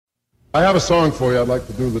I have a song for you I'd like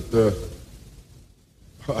to do that.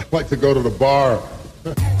 I'd like to go to the bar.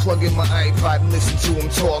 Plug in my iPod and listen to him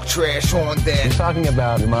talk trash on that. He's talking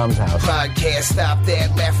about your mom's house. Podcast, stop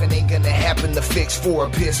that. Laughing ain't gonna happen to fix for a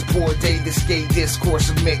piss poor day. This gay discourse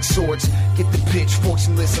of mixed sorts. Get the pitchforks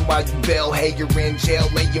and listen while you bell. Hey, you're in jail,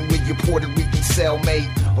 laying with your Puerto Rican cellmate.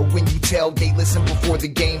 Or when you tailgate, listen before the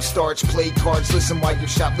game starts. Play cards, listen while you're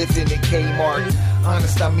shoplifting at Kmart.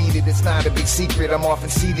 Honest, I mean it, it's not a big secret. I'm often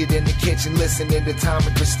seated in the kitchen listening to Tom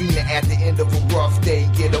and Christina at the end of a rough day.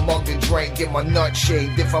 Get a mug to drink, get my nut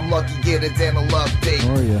shaved. If I'm lucky, get it, then a love date.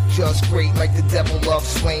 Just great, like the devil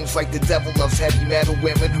loves flames, like the devil loves heavy metal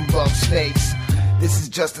women who love snakes. This is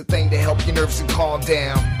just a thing to help your nerves and calm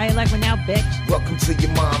down. How you like me now, bitch? Welcome to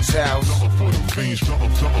your mom's house. Something for them fiends,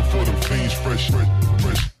 something for them fiends, fresh.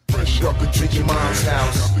 Welcome to your mom's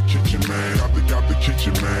house. Got the kitchen, man. Got the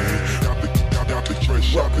kitchen, man. Got the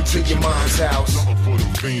fresh. Welcome to your mom's house. Something for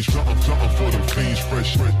them fiends, something for them fiends,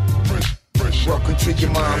 fresh. Welcome to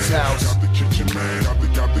your mom's house. Got the kitchen, man.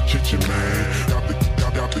 Got the kitchen, man.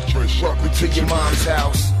 Got the fresh. Welcome to your mom's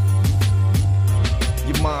house.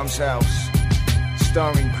 Your mom's house.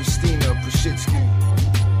 Starring Christina, Pazsitzky,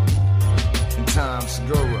 and Tom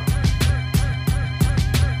Segura.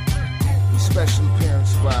 With special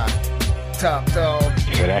appearance by Top Dog.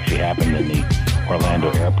 It actually happened in the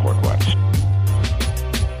Orlando airport once.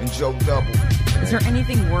 And Joe Double. Is there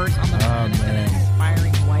anything worse on the planet than an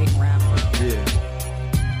inspiring white rapper? Yeah.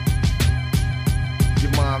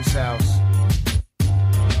 Your mom's house.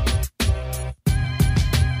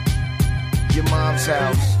 Your mom's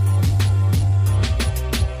house.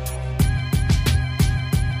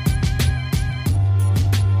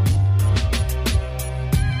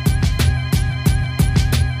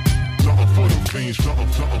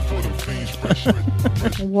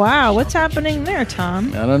 Wow, what's happening there,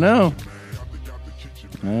 Tom? I don't know.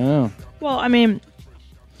 Well, I mean,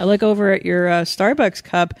 I look over at your Starbucks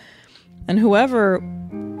cup, and whoever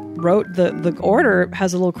wrote the order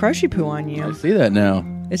has a little crushy poo on you. I see that now.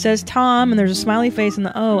 It says Tom, and there's a smiley face in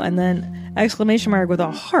the O, and then exclamation mark with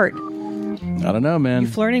a heart. I don't know, man. You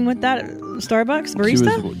flirting with that Starbucks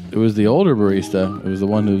barista? It was the older barista. It was the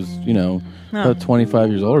one who's, about 25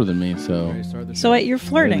 years older than me. So wait, you're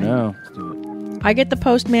flirting. No. I get the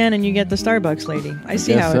postman, and you get the Starbucks lady. I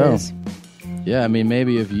see how it is. Yeah, I mean,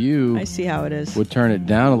 maybe if you I see how it is. would turn it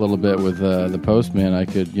down a little bit with the postman, I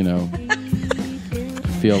could,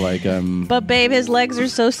 feel like I'm... But babe, his legs are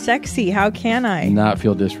so sexy. How can I? Not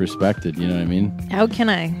feel disrespected, you know what I mean? How can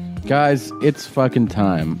I? Guys, it's fucking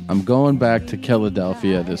time. I'm going back to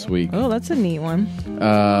Philadelphia this week. Oh, that's a neat one.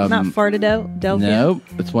 Not Fartadelphia? Nope.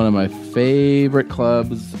 It's one of my favorite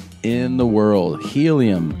clubs in the world.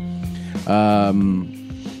 Helium.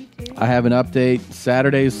 I have an update.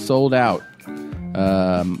 Saturday's sold out.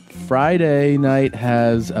 Friday night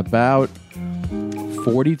has about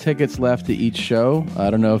 40 tickets left to each show.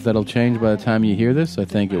 I don't know if that'll change by the time you hear this. I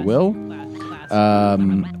think it will.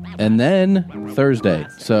 And then Thursday.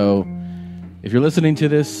 So if you're listening to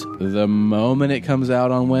this the moment it comes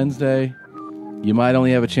out on Wednesday, you might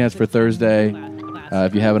only have a chance for Thursday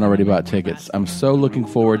if you haven't already bought tickets. I'm so looking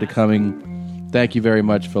forward to coming. Thank you very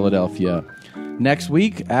much, Philadelphia. Next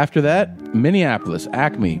week, after that, Minneapolis,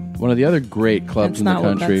 Acme, one of the other great clubs in the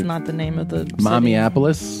country. That's not the name of the city.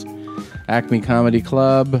 Mommyapolis, Acme Comedy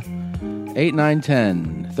Club, 8, 9,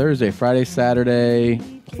 10, Thursday, Friday, Saturday.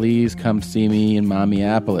 Please come see me in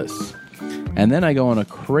Mommyapolis. And then I go on a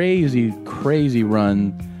crazy, crazy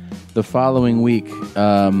run the following week.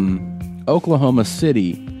 Oklahoma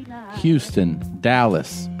City, Houston,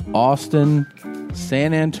 Dallas, Austin,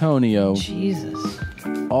 San Antonio. Jesus.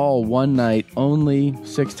 All one night only,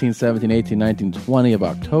 16, 17, 18, 19, 20 of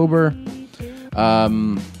October.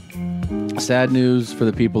 Sad news for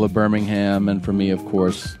the people of Birmingham, and for me, of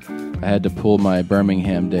course. I had to pull my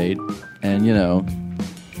Birmingham date. And,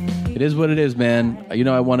 it is what it is, man.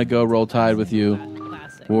 I want to go Roll Tide with you.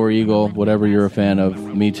 War Eagle, whatever you're a fan of,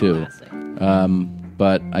 me too.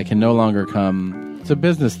 But I can no longer come. It's a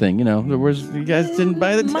business thing, you guys didn't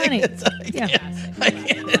buy the tickets. I can't.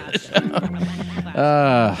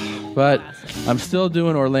 But I'm still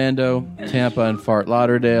doing Orlando, Tampa, and Fort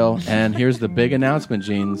Lauderdale. And here's the big announcement,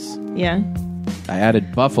 Jeans. Yeah. I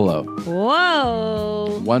added Buffalo.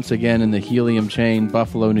 Whoa. Once again in the Helium chain,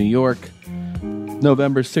 Buffalo, New York.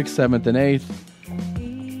 November 6th, 7th, and 8th.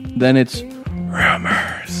 Then it's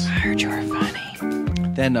Rumors. I heard you were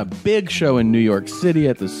funny. Then a big show in New York City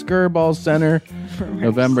at the Skirball Center,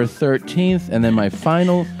 November 13th. And then my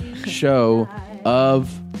final show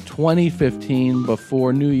of 2015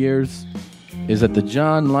 before New Year's is at the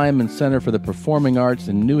John Lyman Center for the Performing Arts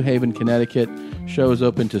in New Haven, Connecticut. Show is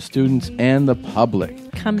open to students and the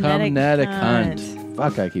public. Connecticut.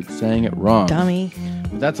 Fuck, I keep saying it wrong. Dummy.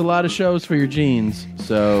 But that's a lot of shows for your jeans,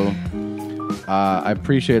 so I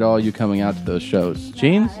appreciate all you coming out to those shows.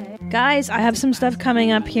 Jeans? Guys, I have some stuff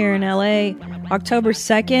coming up here in LA. October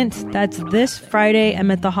 2nd, that's this Friday.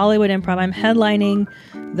 I'm at the Hollywood Improv. I'm headlining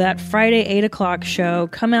that Friday 8 o'clock show.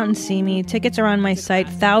 Come out and see me. Tickets are on my site,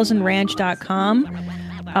 thousandranch.com.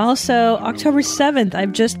 Also, October 7th,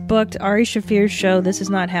 I've just booked Ari Shaffir's show, This Is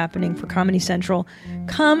Not Happening, for Comedy Central.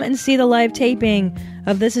 Come and see the live taping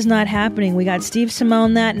of This Is Not Happening. We got Steve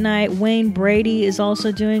Simone that night. Wayne Brady is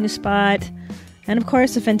also doing a spot. And, of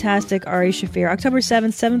course, the fantastic Ari Shaffir. October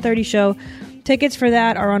 7th, 7:30 show. Tickets for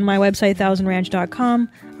that are on my website, thousandranch.com.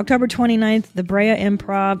 October 29th, the Brea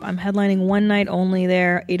Improv. I'm headlining one night only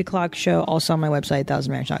there. 8 o'clock show, also on my website,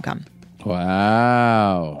 thousandranch.com.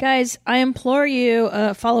 Wow. Guys, I implore you,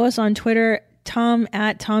 follow us on Twitter,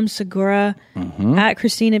 at Tom Segura, at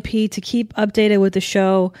Christina P, to keep updated with the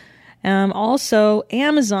show. Also,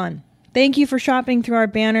 Amazon. Thank you for shopping through our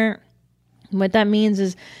banner. What that means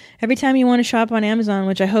is every time you want to shop on Amazon,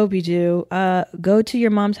 which I hope you do, go to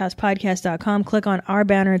yourmomshousepodcast.com, click on our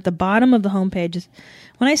banner at the bottom of the homepage.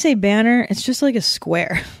 When I say banner, it's just like a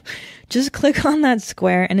square. Just click on that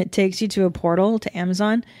square and it takes you to a portal to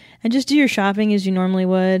Amazon, and just do your shopping as you normally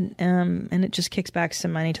would, and it just kicks back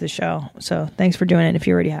some money to the show. So thanks for doing it if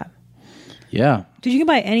you already have. Yeah. Dude, you can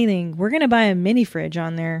buy anything. We're going to buy a mini fridge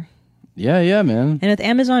on there. Yeah, man. And with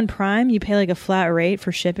Amazon Prime, you pay like a flat rate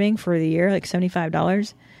for shipping for the year, like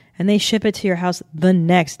 $75, and they ship it to your house the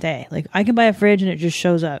next day. Like, I can buy a fridge and it just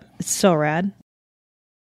shows up. It's so rad.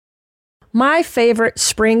 My favorite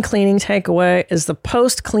spring cleaning takeaway is the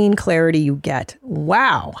post-clean clarity you get.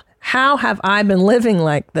 Wow. How have I been living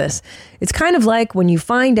like this? It's kind of like when you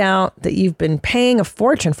find out that you've been paying a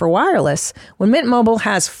fortune for wireless when Mint Mobile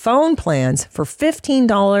has phone plans for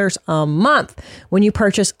 $15 a month when you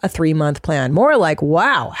purchase a 3-month plan. More like,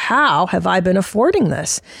 wow, how have I been affording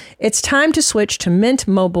this? It's time to switch to Mint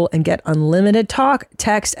Mobile and get unlimited talk,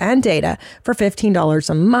 text, and data for $15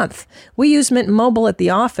 a month. We use Mint Mobile at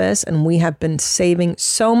the office, and we have been saving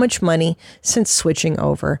so much money since switching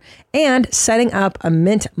over. And setting up a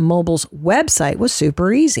Mint Mobile's website was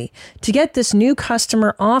super easy. To get this new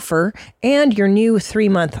customer offer and your new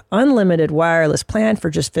 3-month unlimited wireless plan for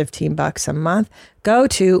just $15 a month, go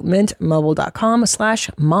to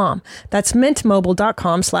mintmobile.com/mom. That's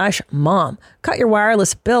mintmobile.com/mom. Cut your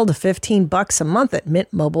wireless bill to $15 a month at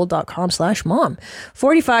mintmobile.com/mom.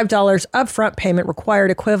 $45 upfront payment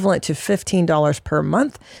required, equivalent to $15 per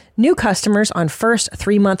month. New customers on first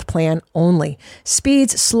 3-month plan only.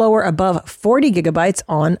 Speeds slower above 40 gigabytes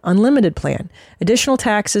on unlimited plan. Additional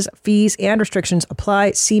taxes, fees, and restrictions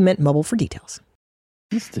apply. See Mint Mobile for details.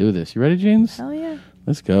 Let's do this. You ready, Jeans? Hell yeah.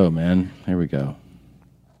 Let's go, man. Here we go.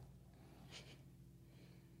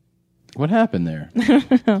 What happened there?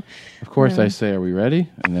 Of course, I say, are we ready?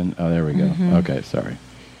 And then, oh, there we go. Okay, sorry.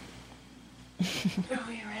 Are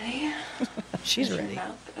we ready? She's ready.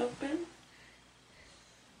 Mouth open.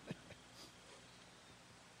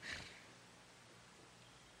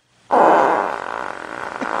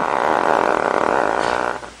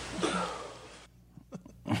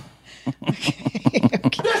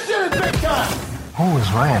 This shit is big time! Who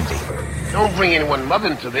is Randy? Don't bring anyone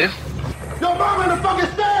mother into this. Your mom in the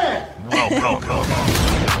fucking stand!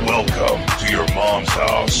 Welcome to your mom's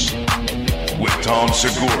house with Tom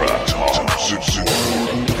Segura.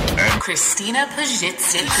 And Christina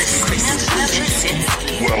Pazsitzky.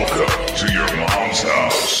 welcome to your mom's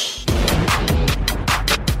house.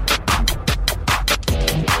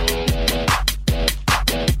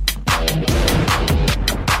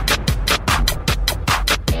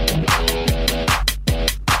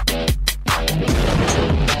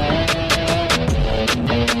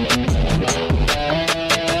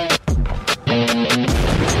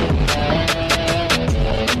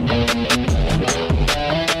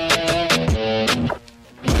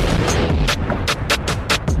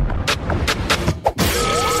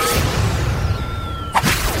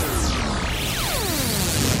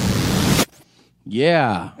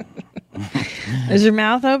 Yeah. Is your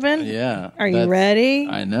mouth open? Yeah. Are you ready?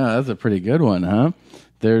 I know. That's a pretty good one, huh?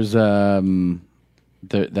 There's that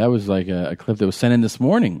was like a clip that was sent in this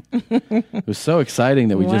morning. It was so exciting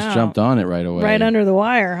that we just Wow. jumped on it right away. Right under the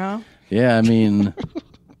wire, huh? Yeah, I mean,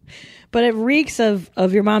 But it reeks of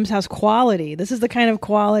your mom's house quality. This is the kind of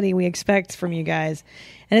quality we expect from you guys.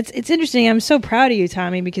 And it's interesting. I'm so proud of you,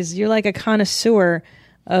 Tommy, because you're like a connoisseur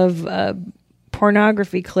of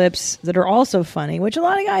pornography clips that are also funny, which a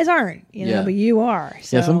lot of guys aren't, you know, Yeah. but you are.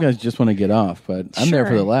 So. yeah, some guys just want to get off, but I'm there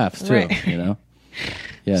for the laughs too, Right. you know?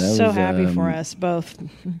 Yeah, that so was, happy for us both.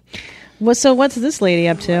 What's this lady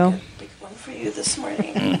up to? Big one for you this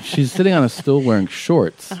morning. She's sitting on a stool wearing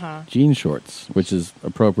shorts, jean shorts, which is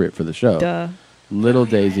appropriate for the show. Duh. Little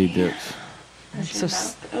Daisy Dukes. So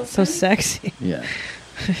sexy. Yeah.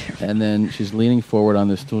 And then she's leaning forward on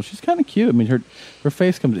this stool. She's kind of cute. I mean, her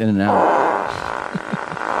face comes in and out.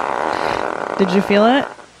 Did you feel it?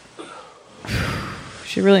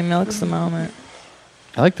 She really milks the moment.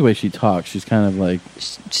 I like the way she talks. She's kind of like...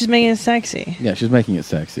 She's making it sexy. Yeah, she's making it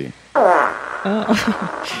sexy.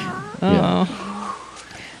 Oh. Yeah.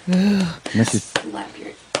 Slap your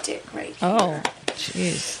dick right here. Oh,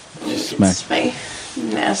 jeez. It's my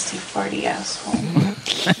nasty farty asshole.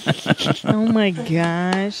 Oh my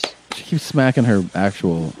gosh. She keeps smacking her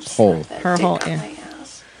actual hole. Her hole, yeah.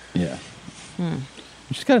 Yeah.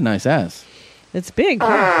 She's got a nice ass. It's big.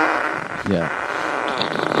 Yeah.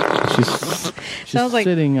 She's Sounds like,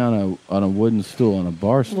 sitting on a wooden stool, on a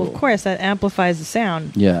bar stool. well, of course, that amplifies the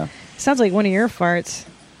sound. Yeah. Sounds like one of your farts.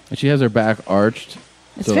 And she has her back arched.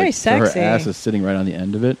 It's so very so her sexy. ass is sitting right on the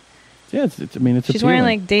end of it. Yeah, it's She's appealing. wearing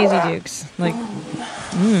like Daisy Dukes. Like,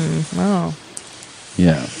 oh.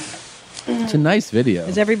 Yeah. It's a nice video.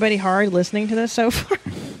 Is everybody hard listening to this so far?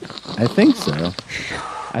 I think so.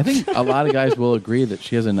 I think a lot of guys will agree that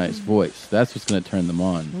she has a nice voice. That's what's going to turn them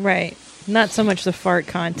on. Right. Not so much the fart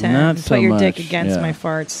content. Not Put so your dick much, against yeah. my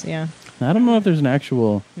farts. Yeah. I don't know if there's an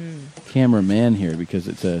actual cameraman here because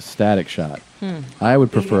it's a static shot. I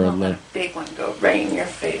would prefer a Let a big one go right in your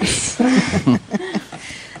face.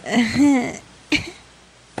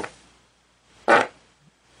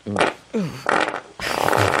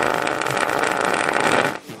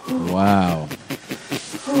 Wow.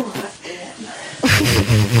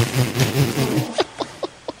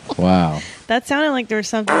 Wow. That sounded like there was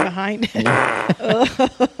something behind it.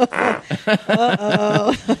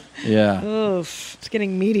 Uh-oh. Yeah. Oof. It's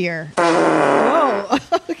getting meatier. Whoa.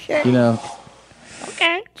 Okay. You know,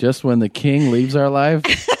 Okay. just when the king leaves our life,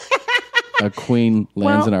 a queen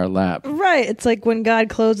lands in our lap. Right. It's like when God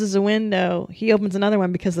closes a window, he opens another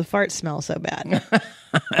one because the farts smell so bad.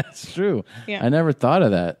 That's true. Yeah. I never thought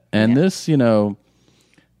of that. And this,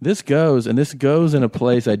 this goes in a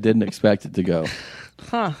place I didn't expect it to go.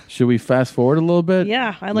 Huh. Should we fast forward a little bit?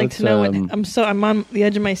 Yeah, I'd like to know what I'm on the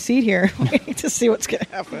edge of my seat here waiting to see what's going to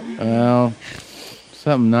happen. Well,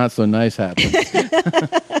 something not so nice happened.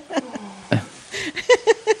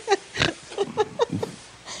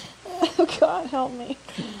 Oh God, help me.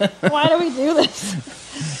 Why do we do this?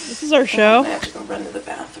 This is our show. I have to go run to the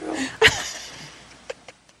bathroom.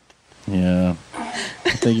 Yeah. I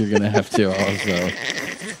think you're going to have to also.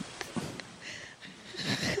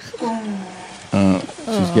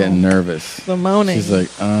 She's getting nervous. The moaning. She's like,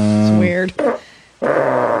 It's weird. Well,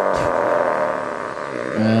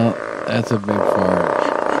 that's a big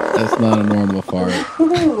fart. That's not a normal fart.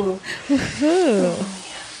 Ooh.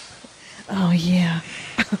 Oh yeah.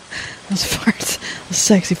 Those farts. Those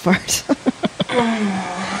sexy farts.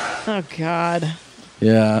 Oh God.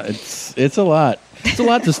 Yeah, it's a lot. It's a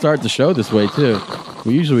lot to start the show this way too.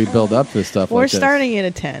 We usually build up this stuff. We're like this. starting at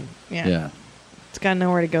a 10. Yeah. Yeah. It's got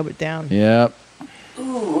nowhere to go but down. Yep.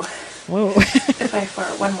 Ooh. Whoa. If I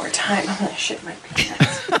fart one more time, I'm going to shit my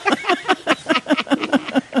pants.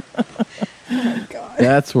 Oh God.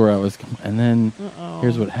 That's where I was. And then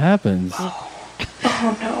here's what happens.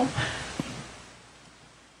 Oh no.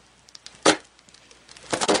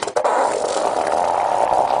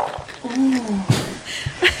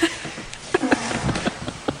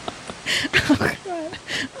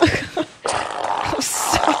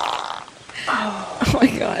 Oh my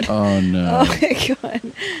God. Oh no. Oh my God.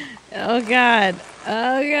 Oh God.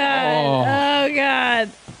 Oh God. Oh God.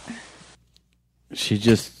 She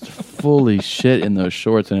just fully shit in those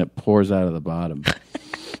shorts and it pours out of the bottom.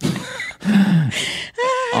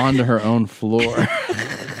 Onto her own floor.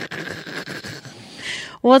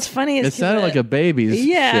 Well, it's funny. It sounded like a baby's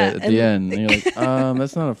shit at the end. And you're like,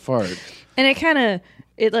 that's not a fart. And it kind of,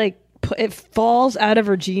 it falls out of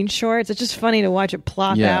her jean shorts. It's just funny to watch it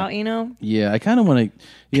plop out, you know? Yeah, I kind of want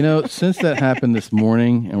to, since that happened this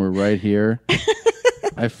morning and we're right here,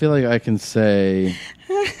 I feel like I can say...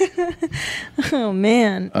 Oh,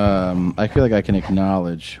 man. I feel like I can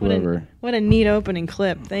acknowledge whoever... What a neat opening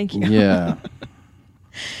clip. Thank you. Yeah.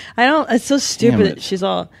 It's so stupid Damn it. that she's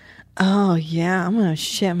all, oh, yeah, I'm going to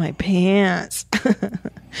shit my pants.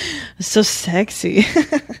 It's so sexy.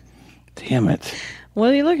 Damn it.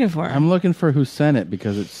 What are you looking for? I'm looking for who sent it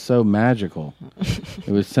because it's so magical.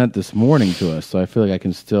 It was sent this morning to us, so I feel like I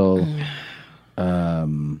can still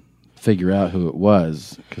figure out who it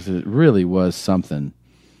was because it really was something,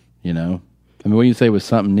 I mean, when you say it was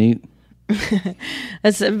something neat,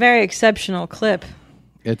 That's a very exceptional clip.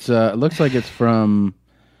 It looks like it's from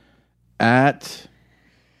at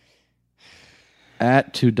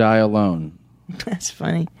To Die Alone. That's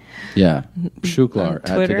funny. Yeah, Shuklar at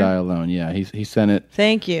To Twitter? Die Alone. Yeah, he sent it.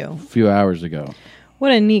 Thank you. A few hours ago.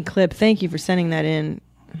 What a neat clip. Thank you for sending that in.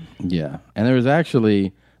 Yeah, and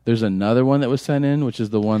there's another one that was sent in, which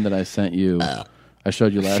is the one that I sent you. I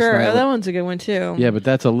showed you last night. Sure, that one's a good one too. Yeah, but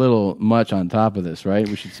that's a little much on top of this, right?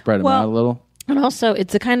 We should spread them out a little. And also,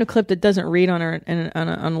 it's the kind of clip that doesn't read on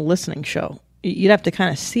a listening show. You'd have to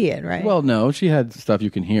kind of see it, right? Well, no, she had stuff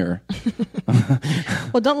you can hear.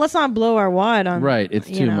 Well, let's not blow our wad on. Right, it's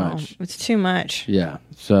too much. It's too much. Yeah.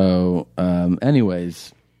 So,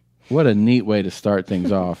 anyways, what a neat way to start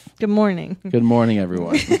things off. Good morning. Good morning,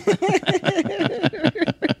 everyone.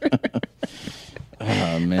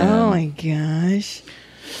 Oh man. Oh my gosh.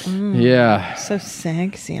 Yeah. So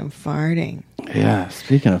sexy. I'm farting. Yeah.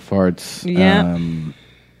 Speaking of farts. Yeah.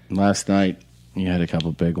 Last night you had a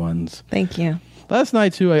couple big ones. Thank you. Last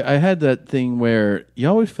night too, I had that thing where you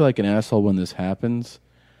always feel like an asshole when this happens,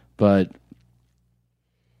 but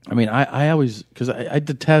I mean, I always, because I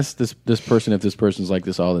detest this person if this person's like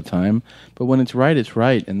this all the time, but when it's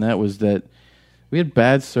right, and that was that we had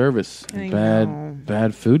bad service,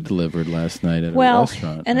 bad food delivered last night at a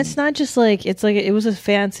restaurant. And it's not just like, it was a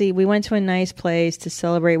fancy, we went to a nice place to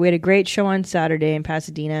celebrate. We had a great show on Saturday in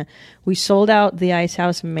Pasadena. We sold out the Ice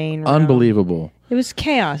House main room. Unbelievable. It was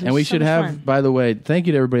chaos. And we should have, fun. by the way, thank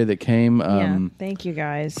you to everybody that came. Yeah, thank you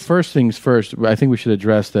guys. First things first, I think we should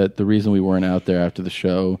address that the reason we weren't out there after the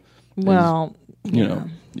show. Well, you know,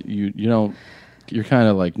 you don't. You're kind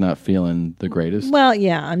of like not feeling the greatest. Well,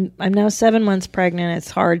 yeah, I'm now 7 months pregnant.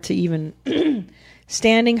 It's hard to even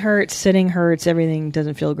standing hurts, sitting hurts. Everything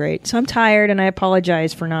doesn't feel great. So I'm tired, and I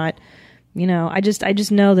apologize for not. I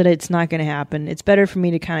just know that it's not going to happen. It's better for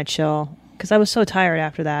me to kind of chill because I was so tired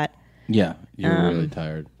after that. Yeah, you're really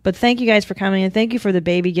tired. But thank you guys for coming, and thank you for the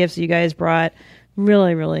baby gifts that you guys brought.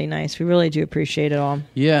 Really, really nice. We really do appreciate it all.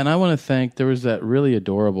 Yeah, and I want to thank. There was that really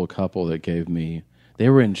adorable couple that gave me. They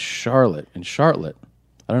were in Charlotte. I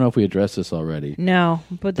don't know if we addressed this already. No,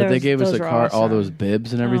 but they gave us a car, all those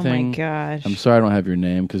bibs and everything. Oh my gosh! I'm sorry I don't have your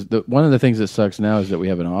name because one of the things that sucks now is that we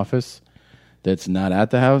have an office that's not at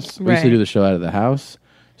the house. We used to do the show out of the house,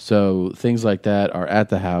 so things like that are at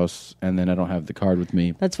the house, and then I don't have the card with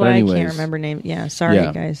me. That's why I can't remember name. Yeah, sorry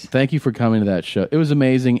guys. Thank you for coming to that show. It was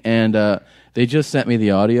amazing, and they just sent me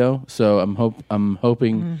the audio, so I'm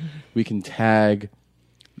hoping we can tag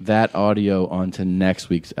that audio onto next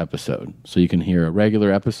week's episode, so you can hear a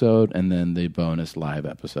regular episode and then the bonus live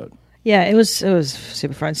episode. Yeah, it was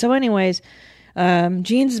super fun. So, anyways,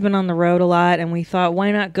 Jeans has been on the road a lot, and we thought, why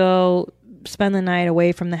not go spend the night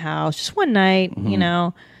away from the house, just one night,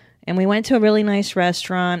 And we went to a really nice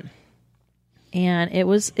restaurant, and it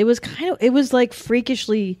was like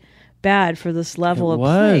freakishly bad for this level of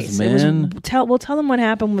place. Man. We'll tell them what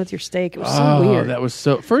happened with your steak. It was so weird. That was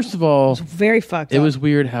so. First of all, it was very fucked up. It was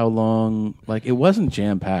weird how long. Like it wasn't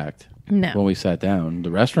jam packed. No. When we sat down, the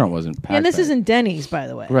restaurant wasn't packed. And this isn't Denny's, by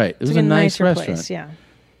the way. Right. It was a nice restaurant. Place, yeah.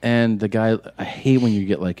 And the guy, I hate when you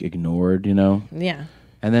get like ignored, Yeah.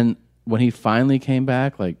 And then when he finally came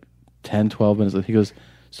back, like 10, 12 minutes later, he goes,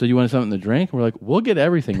 "So you want something to drink?" And we're like, "We'll get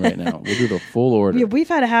everything right now. We'll do the full order." Yeah, we've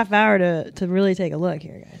had a half hour to really take a look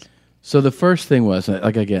here, guys. So the first thing was,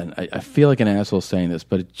 like, again, I feel like an asshole saying this,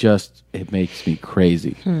 but it makes me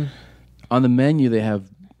crazy. On the menu, they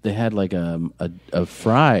had like a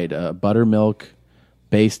fried buttermilk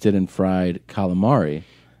basted and fried calamari,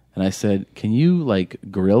 and I said, "Can you like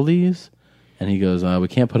grill these?" And he goes, "We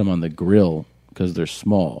can't put them on the grill because they're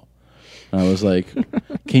small." And I was like,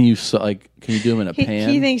 can you do them in a pan?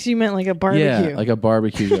 He thinks you meant like a barbecue. Yeah, like a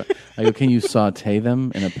barbecue. I go, "Can you saute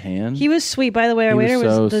them in a pan?" He was sweet, by the way. Our waiter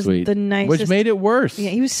was sweet. The nicest. Which made it worse.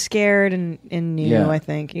 Yeah, he was scared and knew, I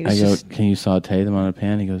think. He was I go, "Can you saute them on a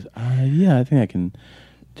pan?" He goes, "Yeah, I think I can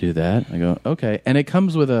do that." I go, "Okay." And it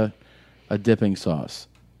comes with a dipping sauce.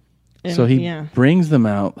 So he brings them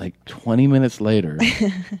out like 20 minutes later,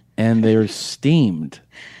 and they're steamed.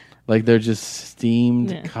 Like they're just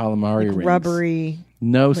steamed calamari rings. Rubbery.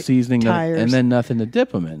 No seasoning, tires. and then nothing to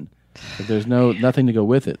dip them in. Like there's nothing to go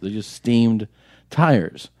with it. They're just steamed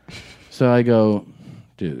tires. So I go,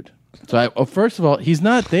 dude. So first of all, he's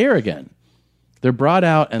not there again. They're brought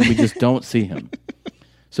out, and we just don't see him.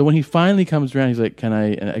 So when he finally comes around, he's like, "Can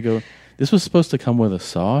I?" And I go, "This was supposed to come with a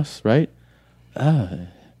sauce, right?"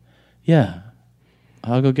 Yeah.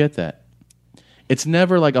 I'll go get that. It's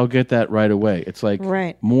never like I'll get that right away. It's like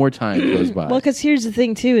more time goes by. Well, because here's the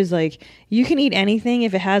thing too: is like you can eat anything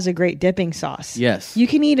if it has a great dipping sauce. Yes, you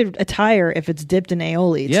can eat a tire if it's dipped in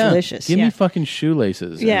aioli. It's delicious. Give me fucking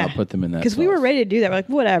shoelaces. And I'll put them in that. Because we were ready to do that. We're like,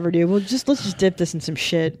 whatever, dude. Let's just dip this in some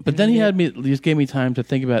shit. But then he just gave me time to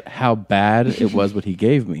think about how bad it was what he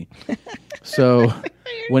gave me. So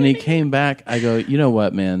when he came back, I go, you know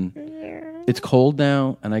what, man? It's cold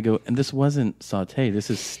now, and I go, and this wasn't sauteed. This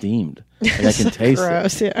is steamed. Like, I can taste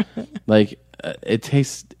gross, it. Yeah. Like it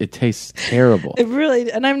tastes terrible. It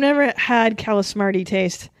really, and I've never had calasmarti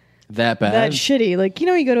taste that bad. That shitty. Like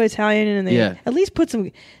you you go to Italian and they at least put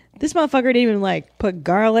some. This motherfucker didn't even like put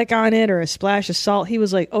garlic on it or a splash of salt. He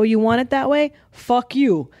was like, "Oh, you want it that way? Fuck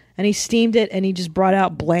you!" And he steamed it, and he just brought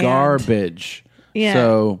out bland garbage. Yeah,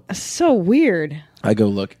 so weird. I go,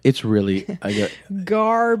 look, it's really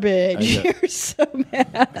garbage. You're so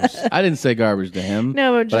mad. I didn't say garbage to him.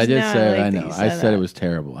 No, but I did say, like I know. I said it was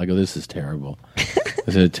terrible. I go, this is terrible. I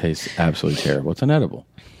said, it tastes absolutely terrible. It's inedible.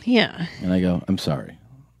 Yeah. And I go, I'm sorry.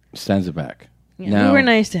 Stands it back. Yeah, now, we were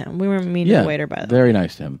nice to him. We weren't mean to the waiter, by the way. Very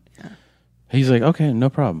nice to him. Yeah. He's like, okay,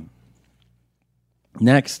 no problem.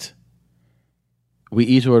 Next, we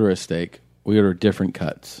each order a steak. We order different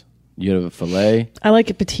cuts. You have a filet. I like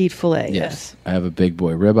a petite filet. Yes. I have a big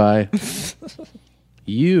boy ribeye.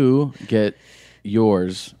 You get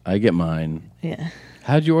yours. I get mine. Yeah.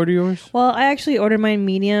 How'd you order yours? Well, I actually ordered mine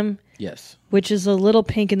medium. Yes. Which is a little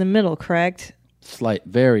pink in the middle, correct? Slight,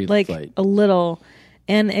 very like slight. A little.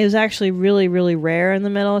 And it was actually really, really rare in the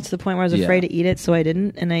middle to the point where I was afraid to eat it, so I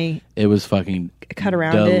didn't. And it was fucking cut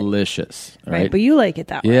around delicious. It. Right? But you like it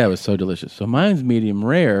that way. Yeah, it was so delicious. So mine's medium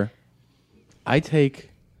rare. I take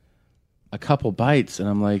a couple bites and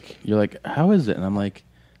I'm like, you're like, how is it? And I'm like,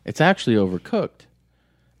 it's actually overcooked.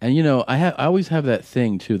 And I always have that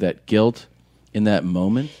thing too, that guilt in that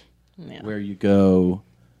moment where you go,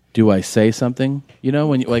 do I say something?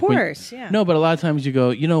 When you of course, yeah. No, but a lot of times you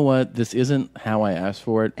go, you know what? This isn't how I asked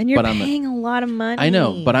for it. And you're paying a lot of money. I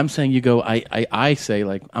know, but I'm saying you go, I say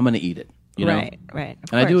like, I'm going to eat it. Right. And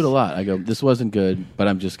I do it a lot. I go, this wasn't good, but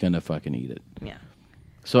I'm just going to fucking eat it. Yeah.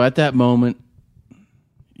 So at that moment,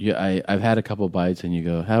 I've had a couple bites, and you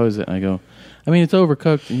go, how is it? And I go, I mean, it's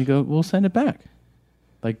overcooked. And you go, we'll send it back.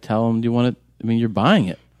 Like, tell them, do you want it? I mean, you're buying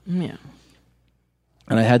it. Yeah.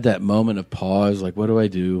 And I had that moment of pause, like, what do I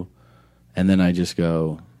do? And then I just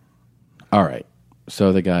go, all right.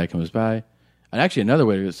 So the guy comes by. And actually, another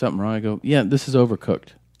way to get something wrong, I go, yeah, this is overcooked.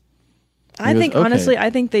 I think, honestly, I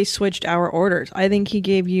think they switched our orders. I think he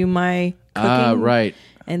gave you my cooking. Right.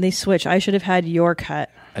 And they switched. I should have had your cut.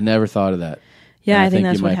 I never thought of that. Yeah, I think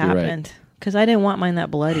that's what happened. Because I didn't want mine that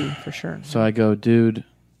bloody, for sure. So I go, dude,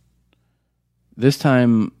 this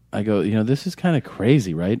time, I go, this is kind of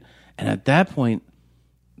crazy, right? And at that point,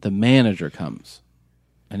 the manager comes.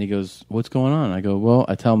 And he goes, what's going on? I go, well,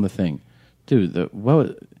 I tell him the thing. Dude,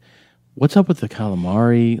 what's up with the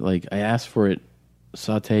calamari? Like, I asked for it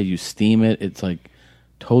sauteed. You steam it. It's, like,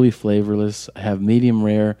 totally flavorless. I have medium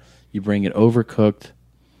rare. You bring it overcooked.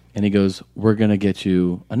 And he goes, we're going to get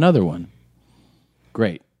you another one.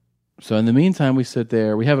 Great. So in the meantime, we sit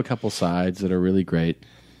there. We have a couple sides that are really great.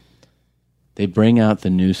 They bring out the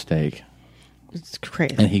new steak. It's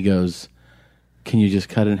crazy. And he goes, can you just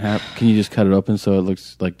cut it in half? Can you just cut it open so it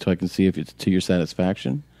looks like, so I can see if it's to your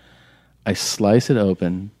satisfaction? I slice it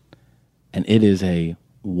open, and it is a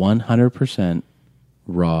 100%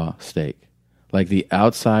 raw steak. Like the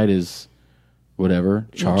outside is whatever,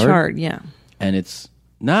 charred. Charred, yeah. And it's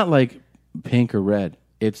not like pink or red.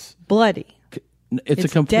 It's bloody. It's a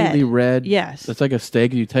completely dead. Red. Yes. It's like a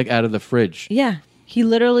steak you take out of the fridge. Yeah. He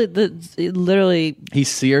literally he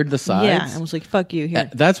seared the sides. Yeah, and was like, fuck you here.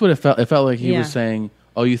 That's what it felt. It felt like he was saying,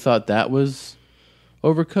 oh, you thought that was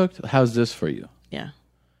overcooked? How's this for you? Yeah.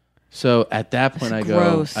 So at that point,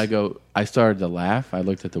 I started to laugh. I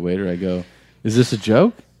looked at the waiter. I go, is this a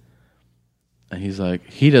joke? And he's like,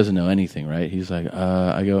 he doesn't know anything, right? He's like,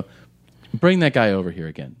 I go, bring that guy over here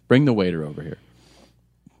again. Bring the waiter over here.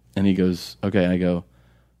 And he goes, okay. And I go,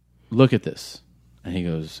 look at this. And he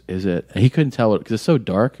goes, is it? And he couldn't tell because it's so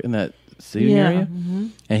dark in that seating area. Mm-hmm.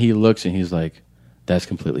 And he looks and he's like, that's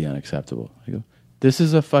completely unacceptable. I go, this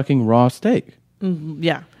is a fucking raw steak. Mm-hmm.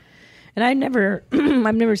 Yeah. And I've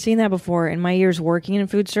never seen that before in my years working in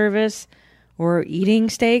food service or eating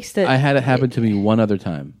steaks. That I had it happen to me one other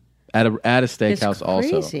time at a steakhouse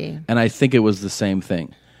also. And I think it was the same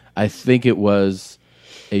thing. I think it was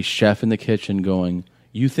a chef in the kitchen going,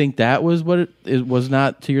 you think that was what it was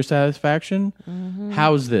not to your satisfaction? Mm-hmm.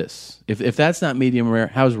 How's this? If that's not medium rare,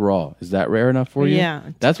 how's raw? Is that rare enough for you? Yeah.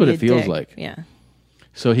 That's what it feels like. Yeah.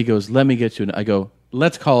 So he goes, let me get you. I go,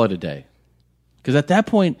 let's call it a day. Because at that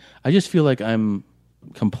point, I just feel like I'm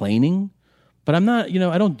complaining, but I'm not.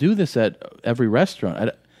 I don't do this at every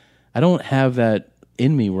restaurant. I don't have that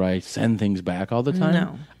in me where I send things back all the time.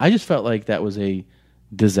 No. I just felt like that was a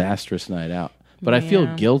disastrous night out. But I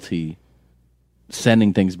feel guilty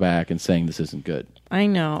sending things back and saying this isn't good. I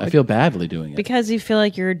know. I feel badly doing it. Because you feel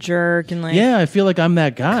like you're a jerk and like... Yeah, I feel like I'm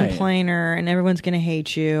that guy. Complainer and everyone's going to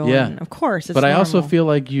hate you. Yeah. And of course, it's But I also normal. feel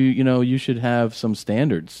like you should have some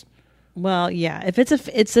standards. Well, yeah. If it's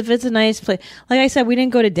a nice place... Like I said, we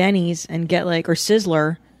didn't go to Denny's and get like... Or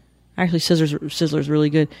Sizzler. Actually, Sizzler's really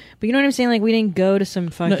good. But you know what I'm saying? Like, we didn't go to some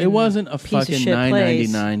fucking... No, it wasn't a piece of fucking shit place.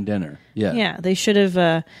 $9.99 dinner. Yeah. Yeah, they should have...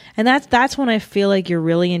 and that's when I feel like you're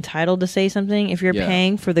really entitled to say something. If you're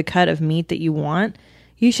paying for the cut of meat that you want,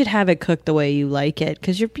 you should have it cooked the way you like it,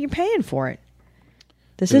 because you're paying for it.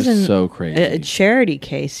 This isn't so crazy. A charity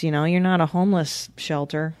case, You're not a homeless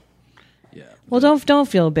shelter. Yeah. Well, don't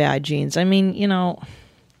feel bad, Jeans. I mean,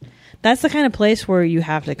 that's the kind of place where you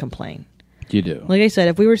have to complain. You do. Like I said,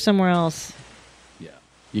 if we were somewhere else... Yeah.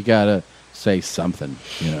 You got to say something,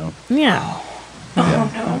 Yeah. Yeah.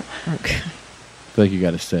 Oh, okay. I feel like you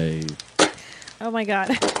got to say... Oh, my God.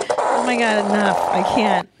 Oh, my God, enough. I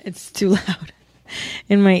can't. It's too loud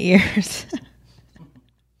in my ears.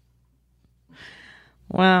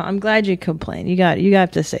 Wow, I'm glad you complained. You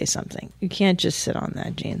got to say something. You can't just sit on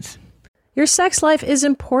that, Jeans. Your sex life is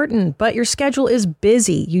important, but your schedule is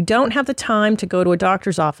busy. You don't have the time to go to a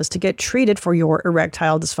doctor's office to get treated for your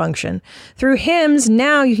erectile dysfunction. Through HIMS,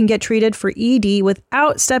 now you can get treated for ED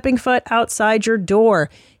without stepping foot outside your door.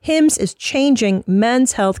 HIMS is changing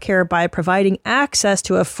men's health care by providing access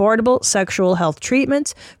to affordable sexual health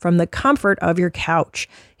treatments from the comfort of your couch.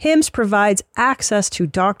 HIMS provides access to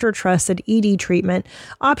doctor-trusted ED treatment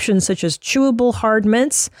options such as chewable hard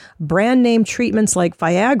mints, brand name treatments like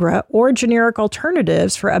Viagra, or generic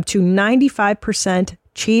alternatives for up to 95%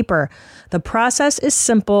 cheaper. The process is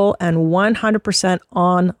simple and 100%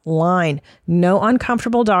 online. No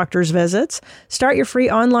uncomfortable doctor's visits. Start your free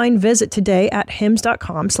online visit today at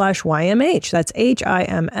hims.com/YMH. That's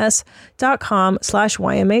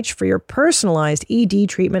HIMS.com/YMH for your personalized ED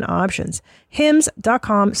treatment options.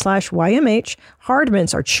 hims.com/YMH. Hard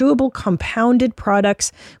mints are chewable compounded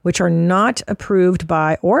products which are not approved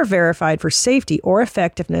by or verified for safety or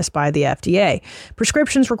effectiveness by the FDA.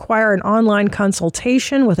 Prescriptions require an online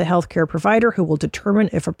consultation with a healthcare provider who will determine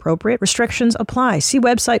if appropriate. Restrictions apply. See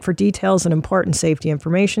website for details and important safety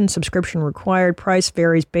information. Subscription required. Price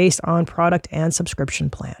varies based on product and subscription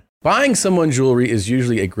plan. Buying someone jewelry is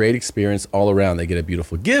usually a great experience all around. They get a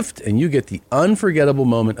beautiful gift, and you get the unforgettable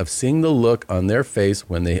moment of seeing the look on their face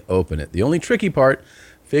when they open it. The only tricky part,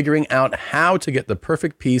 figuring out how to get the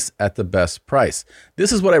perfect piece at the best price.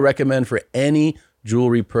 This is what I recommend for any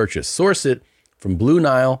jewelry purchase. Source it from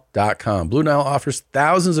BlueNile.com. Blue Nile offers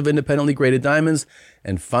thousands of independently graded diamonds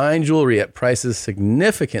and fine jewelry at prices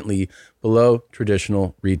significantly below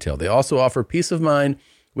traditional retail. They also offer peace of mind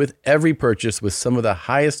with every purchase with some of the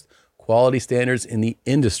highest quality standards in the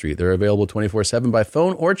industry. They're available 24/7 by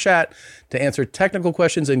phone or chat to answer technical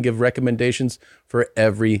questions and give recommendations for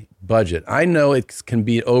every budget. I know it can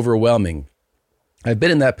be overwhelming. I've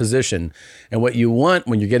been in that position, and what you want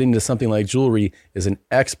when you're getting into something like jewelry is an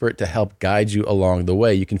expert to help guide you along the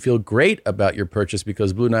way. You can feel great about your purchase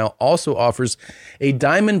because Blue Nile also offers a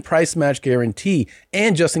diamond price match guarantee.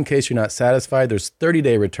 And just in case you're not satisfied, there's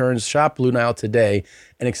 30-day returns. Shop Blue Nile today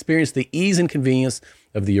and experience the ease and convenience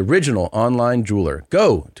of the original online jeweler.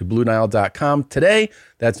 Go to BlueNile.com today.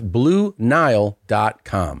 That's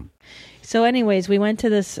BlueNile.com. So anyways, we went to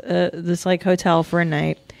this like hotel for a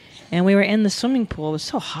night. And we were in the swimming pool. It was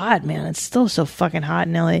so hot, man. It's still so fucking hot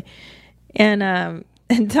in LA. And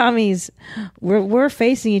Tommy's, we're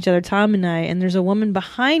facing each other, Tom and I, and there's a woman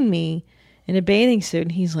behind me in a bathing suit,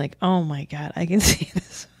 and he's like, "Oh my God, I can see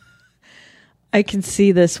this. I can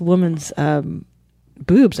see this woman's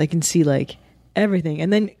boobs. I can see like everything."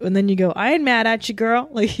 And then you go, "I ain't mad at you, girl."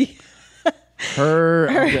 Like.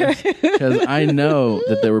 Because I know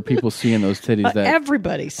that there were people seeing those titties that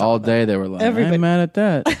everybody saw all day. They were like, everybody. I'm mad at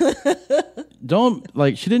that.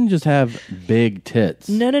 She didn't just have big tits.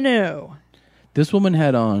 No. This woman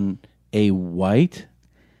had on a white,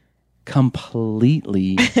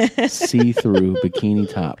 completely see-through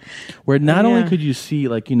bikini top, where not only could you see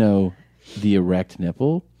the erect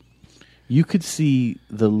nipple, you could see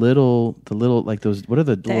the little like those. What are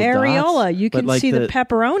the little areola? Dots? You can see the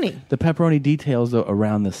pepperoni. The pepperoni details though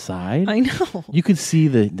around the side. I know. You could see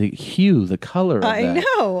the hue, the color of I that.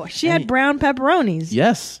 know. She had brown pepperonis.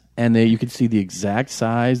 Yes, and you could see the exact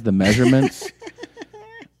size, the measurements.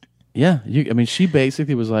 Yeah, she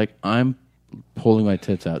basically was like, "I'm pulling my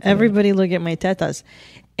tits out. Today. Everybody look at my tetas.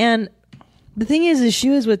 And the thing is she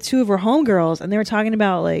was with two of her homegirls, and they were talking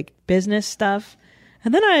about like business stuff.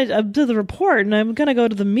 And then I did the report, and I'm gonna go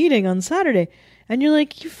to the meeting on Saturday. And you're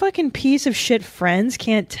like, you fucking piece of shit friends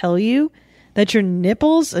can't tell you that your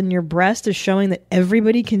nipples and your breast is showing that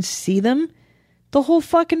everybody can see them. The whole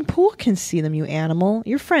fucking pool can see them, you animal.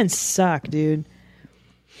 Your friends suck, dude.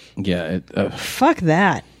 Yeah. Fuck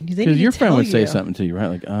that. Because your friend would say something to you, right?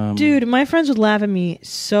 Like, dude, my friends would laugh at me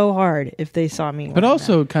so hard if they saw me. But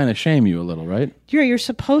also kind of shame you a little, right? You're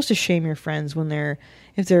supposed to shame your friends when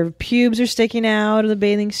if their pubes are sticking out of the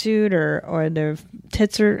bathing suit or their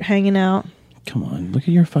tits are hanging out. Come on, look at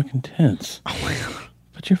your fucking tits. Oh my God.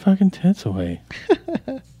 Put your fucking tits away.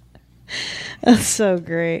 That's so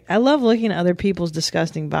great. I love looking at other people's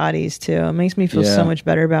disgusting bodies too. It makes me feel so much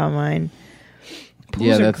better about mine.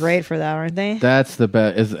 Pools are great for that, aren't they? That's the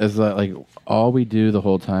best. Is like all we do the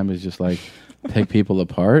whole time is just like pick people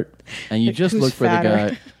apart, and you like just look for the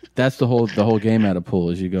guy. That's the whole game at a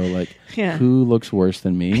pool. Is you go like, who looks worse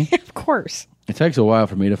than me? Of course. It takes a while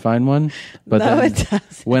for me to find one, but no, then it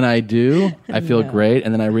doesn't. When I do, I feel great,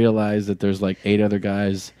 and then I realize that there's like 8 other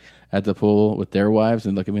guys at the pool with their wives,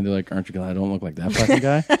 and look at me. They're like, "Aren't you glad I don't look like that fucking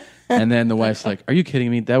guy?" And then the wife's like, "Are you kidding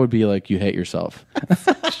me? That would be like you hate yourself."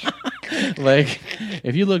 Like,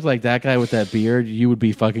 if you looked like that guy with that beard, you would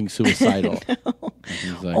be fucking suicidal.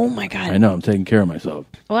 Like, oh my God. I know, I'm taking care of myself.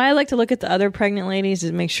 Well, I like to look at the other pregnant ladies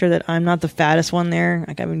and make sure that I'm not the fattest one there.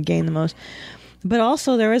 Like, I've been gaining the most. But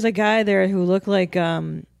also, there was a guy there who looked like,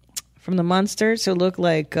 from the Munsters, who looked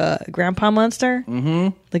like Grandpa Munster. Mm-hmm.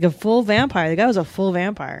 Like a full vampire. The guy was a full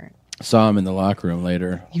vampire. Saw him in the locker room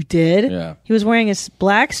later. You did? Yeah. He was wearing a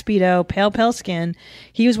black Speedo, pale skin.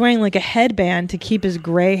 He was wearing like a headband to keep his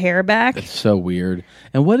gray hair back. It's so weird.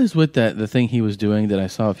 And what is with that? The thing he was doing that I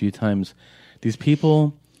saw a few times, these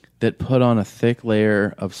people that put on a thick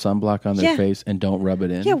layer of sunblock on their face and don't rub it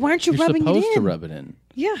in. Yeah, why aren't you rubbing it in? You're supposed to rub it in.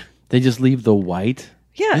 Yeah. They just leave the white.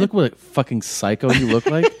 Yeah. You look what a fucking psycho you look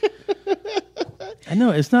like. I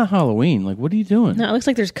know, it's not Halloween. Like, what are you doing? No, it looks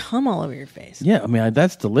like there's cum all over your face. Yeah, I mean,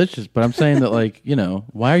 that's delicious, but I'm saying that, like, you know,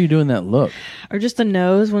 why are you doing that look? Or just the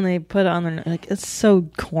nose when they put it on their nose. Like, it's so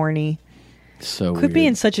corny. So Quit weird.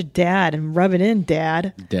 being such a dad and rub it in,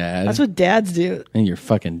 Dad. Dad. That's what dads do. And your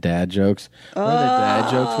fucking dad jokes. What are the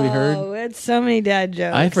dad jokes we heard? Oh, it's so many dad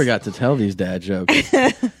jokes. I forgot to tell these dad jokes.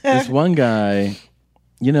 This one guy,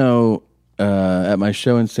 you know, at my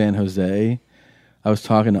show in San Jose, I was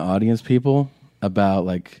talking to audience people about,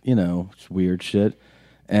 like, you know, weird shit,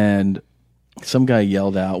 and some guy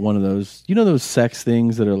yelled out one of those, you know, those sex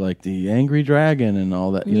things that are like the angry dragon and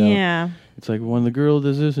all that, you know? Yeah. It's like when the girl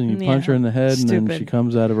does this and you punch her in the head and then she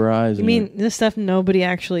comes out of her eyes. You mean this stuff nobody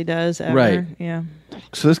actually does ever? Right. Yeah.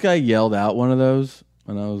 So this guy yelled out one of those,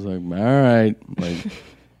 and I was like, all right. Like,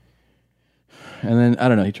 and then, I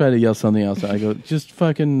don't know, he tried to yell something else. I go, just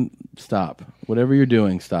fucking stop. Whatever you're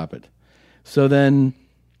doing, stop it. So then,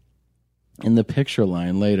 in the picture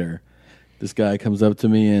line later, this guy comes up to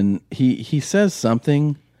me and he says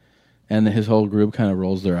something, and his whole group kind of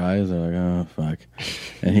rolls their eyes. They're like, "Oh fuck!"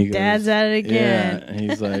 And he goes, "Dad's at it again." Yeah, and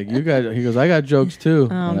he's like, "You got?" He goes, "I got jokes too."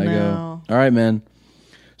 Oh, and I go, "All right, man."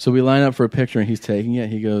 So we line up for a picture, and he's taking it.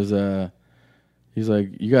 He goes, "He's like,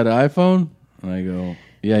 you got an iPhone?" And I go,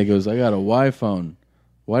 "Yeah." He goes, "I got a Y-phone.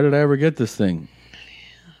 Why did I ever get this thing?"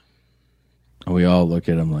 And we all look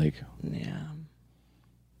at him like, "Yeah."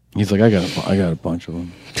 He's like, I got a bunch of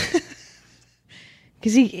them.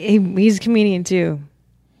 Because he's a comedian too.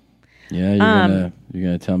 Yeah, you're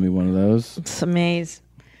gonna tell me one of those? It's amazing.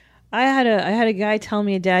 I had a guy tell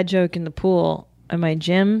me a dad joke in the pool at my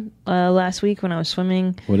gym last week when I was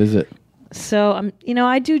swimming. What is it? So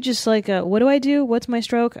I do just like what do I do? What's my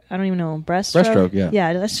stroke? I don't even know. Breaststroke. Breaststroke, yeah.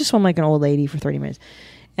 Yeah, that's just when I'm like an old lady for 30 minutes.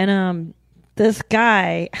 And this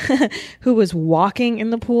guy who was walking in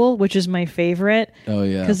the pool, which is my favorite. Oh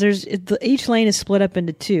yeah, because each lane is split up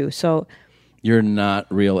into 2. So you're not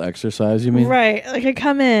real exercise, you mean? Right. Like I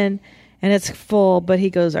come in and it's full, but he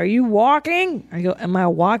goes, "Are you walking?" I go, "Am I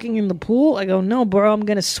walking in the pool?" I go, "No, bro, I'm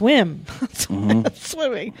gonna swim." I'm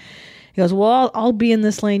swimming. He goes, "Well, I'll be in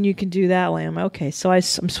this lane. You can do that lane." I'm like, okay. So I'm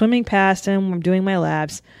swimming past him. I'm doing my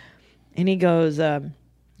laps, and he goes,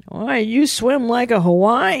 "Why you swim like a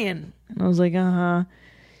Hawaiian?" And I was like, "Uh-huh."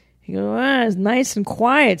 He goes, "Well, it's nice and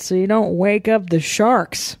quiet so you don't wake up the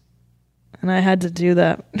sharks." And I had to do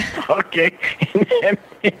that. Okay.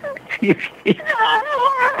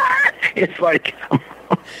 It's like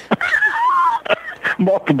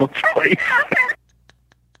multiple choice.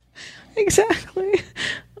 Exactly.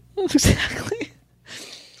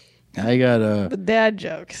 I got the dad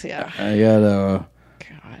jokes, yeah. I got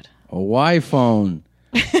God. A Y phone.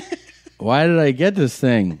 Why did I get this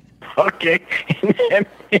thing? Okay.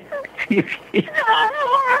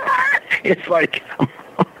 It's like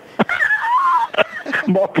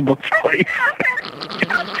multiple choice.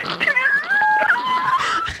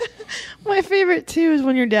 My favorite too is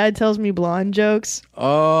when your dad tells me blonde jokes.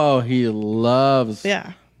 Oh, he loves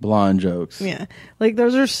blonde jokes. Yeah, like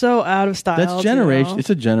those are so out of style. That's generation. It's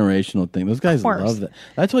a generational thing. Those guys love that.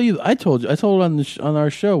 I told on our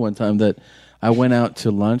show one time that I went out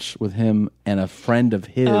to lunch with him and a friend of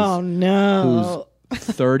his. Oh no! Who's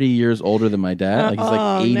 30 years older than my dad. Like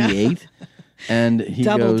he's like 88. No. And he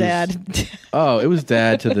Double goes, dad. Oh, it was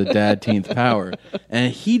dad to the dad-teenth power.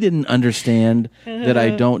 And he didn't understand that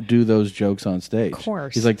I don't do those jokes on stage. Of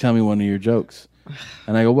course. He's like, tell me one of your jokes.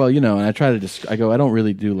 And I go, well, and I try to I don't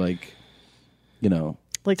really do like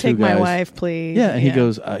take my wife, please. Yeah. And he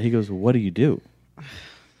goes, what do you do?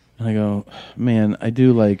 And I go, man, I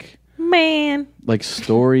do like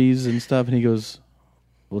stories and stuff. And he goes,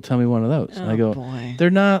 well, tell me one of those. And I go, boy.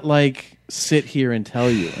 They're not like sit here and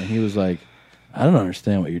tell you. And he was like, I don't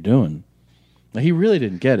understand what you're doing. Like, he really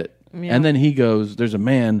didn't get it. Yeah. And then he goes, there's a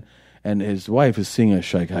man and his wife is seeing a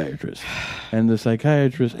psychiatrist. And the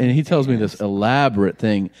psychiatrist, and he tells me this elaborate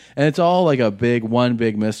thing. And it's all like one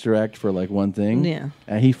big misdirect for like one thing. Yeah.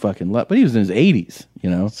 And he fucking left. But he was in his 80s,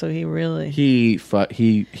 So he really... He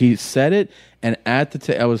said it. And at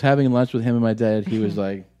I was having lunch with him and my dad. He was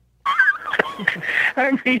like...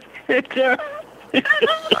 I mean,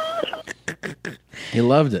 he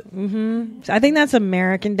loved it. Mm-hmm. I think that's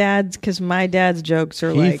American dads because my dad's jokes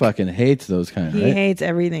are he fucking hates those kind of. He hates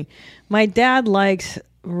everything. My dad likes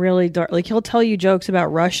really dark. Like he'll tell you jokes about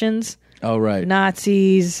Russians. Oh right.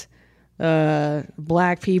 Nazis,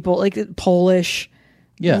 black people, like Polish.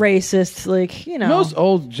 Yeah. Racists, like most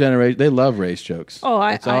old generation, they love race jokes. Oh,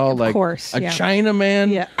 it's all of like course. A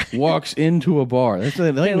Chinaman walks into a bar. That's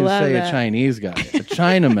they like to say that. A Chinese guy, a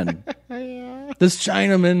Chinaman. This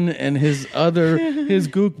Chinaman and his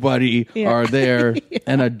gook buddy are there,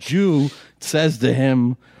 and a Jew says to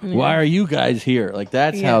him, "Why are you guys here?" Like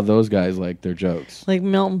that's how those guys like their jokes. Like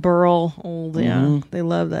Milton Berle, old, they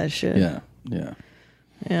love that shit. Yeah.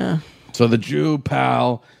 So the Jew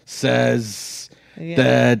pal says.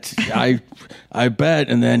 That I bet,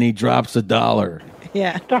 and then he drops $1.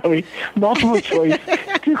 Yeah. Sorry, multiple choice.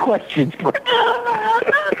 2 questions.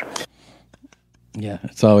 Yeah,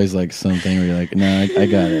 it's always like something where you're like, no, I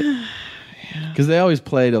got it. Because they always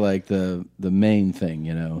play to like the main thing,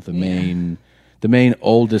 the main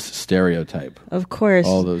oldest stereotype. Of course,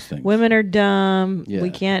 all those things. Women are dumb. Yeah.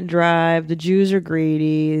 We can't drive. The Jews are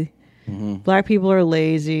greedy. Mm-hmm. Black people are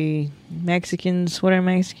lazy. Mexicans, what are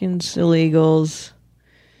Mexicans? Illegals.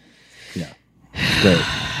 Yeah. Great.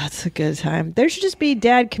 That's a good time. There should just be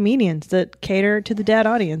dad comedians that cater to the dad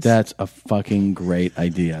audience. That's a fucking great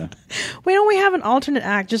idea. Why don't we have an alternate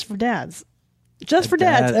act just for dads? Just for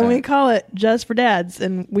dads. And we call it Just for Dads.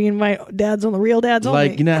 And we invite dads on the real dads only.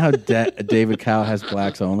 Like, you know how David Cow has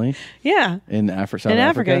blacks only? Yeah. In South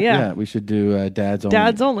Africa, yeah. Yeah, we should do dads only.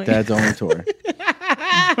 Dads only. Dads only tour.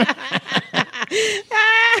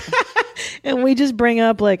 And we just bring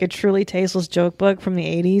up like a truly tasteless joke book from the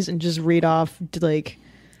 80s and just read off like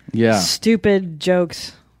stupid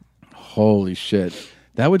jokes. Holy shit.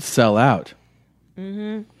 That would sell out.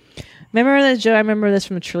 Mm-hmm. Remember that joke? I remember this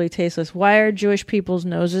from the Truly Tasteless. Why are Jewish people's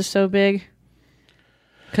noses so big?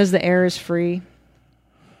 Because the air is free.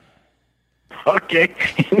 Okay.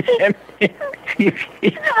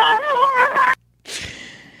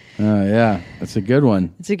 Yeah, that's a good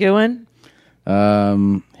one. It's a good one.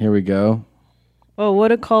 Here we go. Oh, what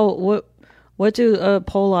do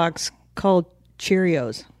Polacks call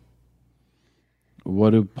Cheerios? What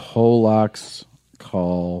do Polacks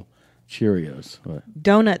call Cheerios? What?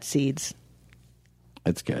 Donut seeds.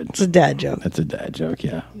 That's good. It's a dad joke. That's a dad joke,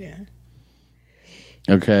 yeah. Yeah.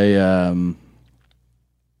 Okay,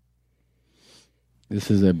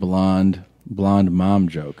 this is a blonde mom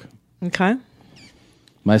joke. Okay.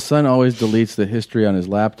 My son always deletes the history on his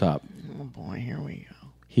laptop. Oh boy, here we go.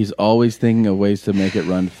 He's always thinking of ways to make it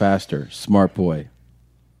run faster. Smart boy.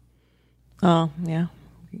 Oh, yeah.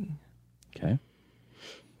 Okay.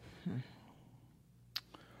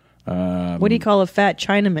 What do you call a fat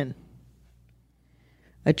Chinaman?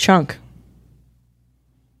 A chunk.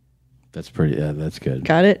 That's pretty. Yeah, that's good.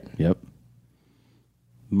 Got it? Yep.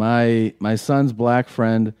 My son's black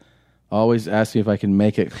friend always asks me if I can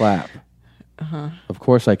make it clap. Uh-huh. Of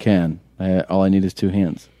course I can. All I need is 2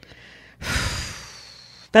 hands.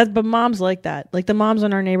 But moms like that. Like the moms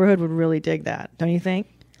in our neighborhood would really dig that, don't you think?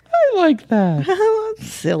 I like that.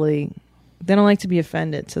 Silly. They don't like to be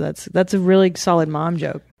offended, so that's a really solid mom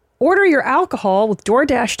joke. Order your alcohol with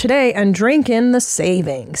DoorDash today and drink in the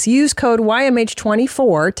savings. Use code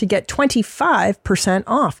YMH24 to get 25%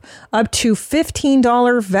 off, up to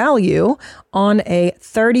 $15 value on a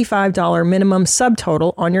 $35 minimum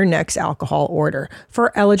subtotal on your next alcohol order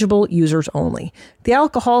for eligible users only. The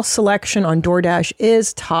alcohol selection on DoorDash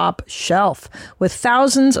is top shelf. With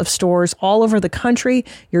thousands of stores all over the country,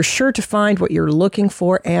 you're sure to find what you're looking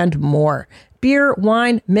for and more. Beer,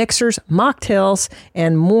 wine, mixers, mocktails,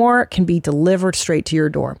 and more can be delivered straight to your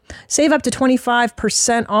door. Save up to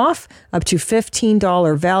 25% off, up to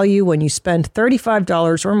 $15 value when you spend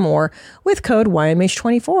 $35 or more with code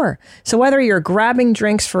YMH24. So whether you're grabbing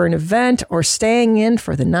drinks for an event or staying in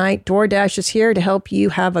for the night, DoorDash is here to help you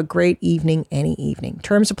have a great evening any evening.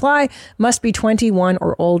 Terms apply. Must be 21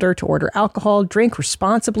 or older to order alcohol. Drink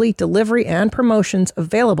responsibly. Delivery and promotions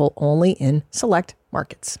available only in select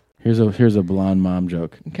markets. Here's a blonde mom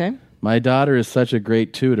joke. Okay. My daughter is such a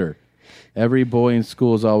great tutor. Every boy in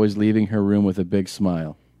school is always leaving her room with a big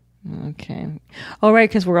smile. Okay. Oh, right,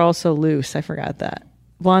 because we're all so loose. I forgot that.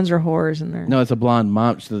 Blondes are whores and they're... No, it's a blonde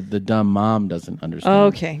mom. So the dumb mom doesn't understand. Oh,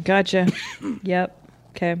 okay, gotcha. Yep.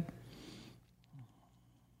 Okay.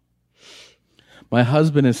 My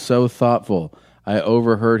husband is so thoughtful. I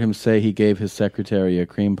overheard him say he gave his secretary a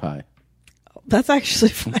cream pie. That's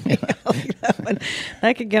actually funny. I like that one.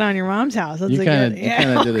 That could get on your mom's house. That's You kind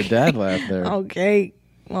of did a dad laugh there. Okay.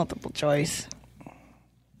 Multiple choice.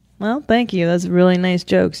 Well, thank you. That's really nice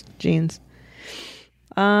jokes, Jeans.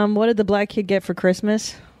 What did the black kid get for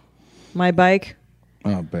Christmas? My bike.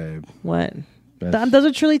 Oh, babe. What? Those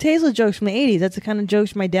are truly tasteless jokes from the 80s. That's the kind of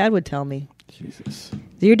jokes my dad would tell me. Jesus.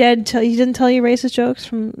 Did your dad he didn't tell you racist jokes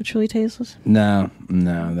from Truly Tasteless? No,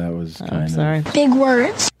 that was kind of... sorry. Big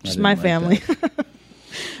words. Just my family.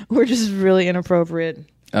 We're just really inappropriate.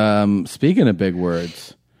 Speaking of big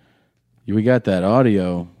words, we got that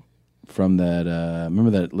audio from that...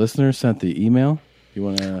 remember that listener sent the email? You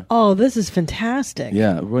want to... Oh, this is fantastic.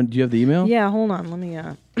 Yeah. Do you have the email? Yeah, hold on. Let me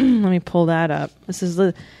let me pull that up. This is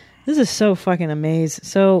so fucking amazing.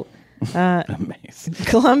 So... Amazing.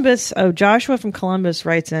 Columbus. Oh, Joshua from Columbus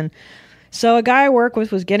writes in. So a guy I work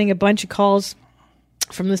with was getting a bunch of calls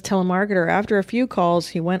from this telemarketer. After a few calls,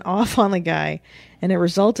 he went off on the guy, and it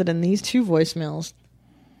resulted in these 2 voicemails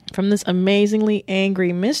from this amazingly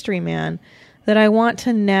angry mystery man that I want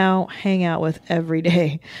to now hang out with every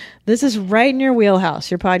day. This is right in your wheelhouse.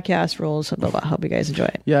 Your podcast rules. Blah, blah. Hope you guys enjoy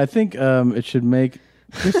it. Yeah, I think it should make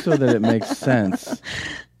just so that it makes sense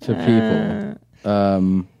to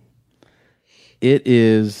people. It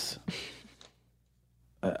is...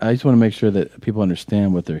 I just want to make sure that people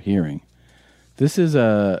understand what they're hearing. This is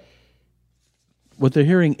what they're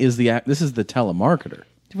hearing is this is the telemarketer.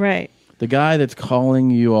 Right. The guy that's calling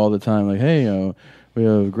you all the time, like, hey, we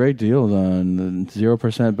have great deals on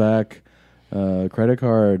 0% back credit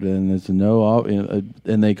card, and it's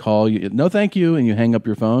and they call you, no thank you, and you hang up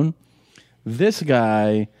your phone. This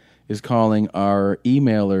guy is calling our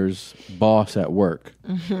emailer's boss at work.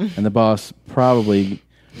 Mm-hmm. And the boss probably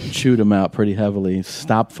chewed him out pretty heavily.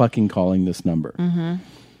 Stop fucking calling this number. Mm-hmm.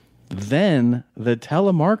 Then the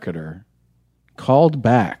telemarketer called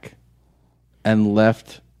back and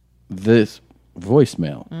left this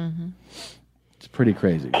voicemail. Mm-hmm. It's pretty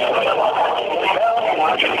crazy.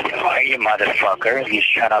 You motherfucker, you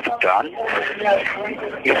shut up, gun.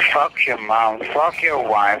 You fuck your mom, fuck your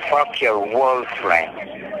wife, fuck your girlfriend.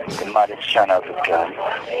 You mother son of a gun.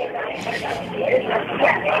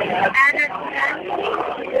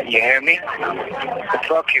 You hear me?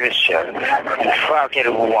 Fuck yourself. And fuck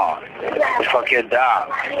everyone. Fuck your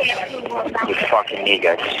dog. You fucking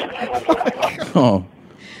niggas. Oh,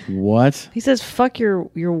 what? He says, fuck your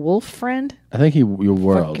wolf friend? I think your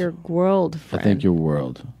world. Fuck your world friend. I think your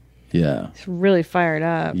world. Yeah. He's really fired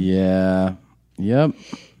up. Yeah. Yep.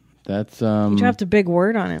 That's He dropped a big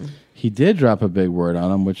word on him. He did drop a big word on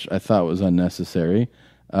him, which I thought was unnecessary.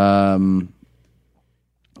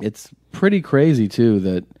 It's pretty crazy too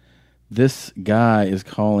that this guy is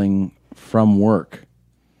calling from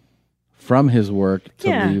his work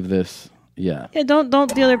to leave this. Yeah. Yeah, don't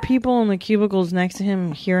the other people in the cubicles next to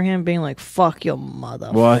him hear him being like, fuck your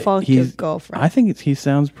mother, fuck your girlfriend. I think he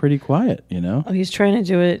sounds pretty quiet, you know? Oh, he's trying to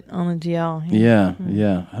do it on the DL. Yeah,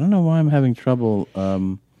 yeah. I don't know why I'm having trouble.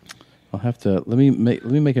 I'll have to, let me make a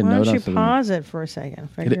note on Why don't something. you pause it for a second?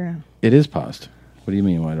 Figure out. It is paused. What do you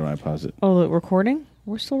mean, why don't I pause it? Oh, the recording?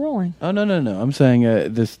 We're still rolling. Oh, no. I'm saying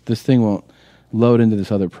this thing won't load into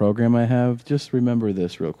this other program I have. Just remember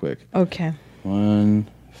this real quick. Okay.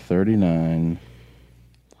 139.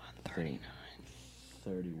 31.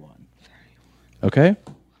 Okay?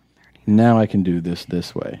 Now I can do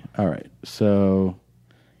this way. All right. So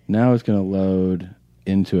Now it's going to load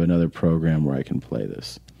into another program where I can play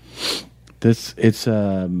this. This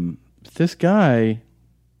guy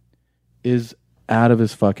is out of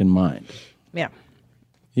his fucking mind. Yeah.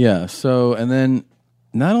 Yeah. So, and then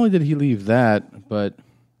not only did he leave that, but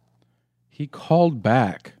he called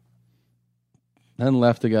back and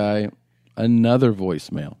left the guy another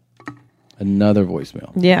voicemail.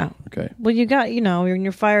 Yeah. Okay. Well, you got, when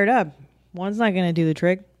you're fired up, one's not going to do the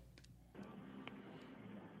trick.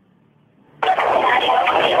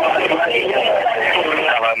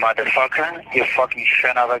 Hello, motherfucker. You fucking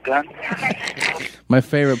son of a gun. My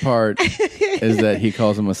favorite part is that he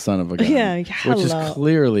calls him a son of a gun. Yeah, which is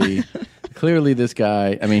clearly this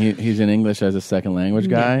guy. I mean, he's an English as a second language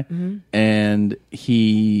guy, and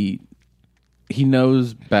he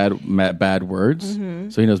knows bad words.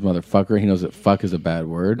 So he knows motherfucker. He knows that fuck is a bad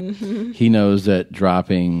word. He knows that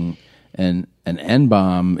dropping an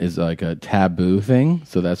N-bomb is like a taboo thing.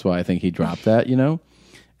 So that's why I think he dropped that.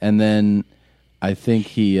 And then I think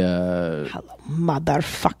he hello,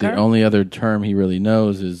 motherfucker. The only other term he really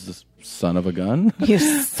knows is son of a gun. You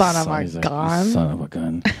son of a gun. Son of a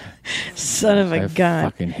gun. Son of a gun. I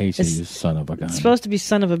fucking hate you, you son of a gun. It's supposed to be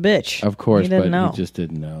son of a bitch. Of course, but know. he just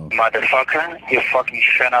didn't know. Motherfucker, you fucking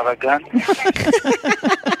son of a gun.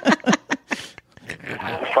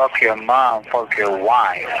 Fuck your mom, fuck your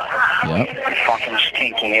wife. Yep. You fucking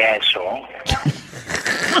stinky asshole.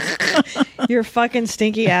 You're a fucking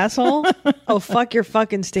stinky asshole? Oh, fuck your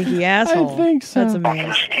fucking stinky asshole. I think so. That's amazing.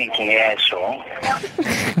 Fucking stinky asshole.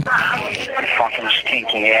 Fucking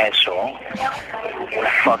stinky asshole.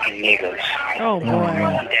 Fucking niggas. Oh, boy.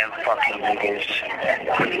 Damn fucking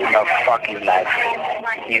niggas. No fucking life.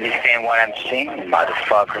 You understand what I'm saying,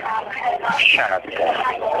 motherfucker? Shut up,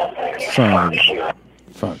 guy. Son of a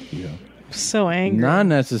fuck you. So angry. Not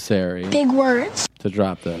necessary. Big words. To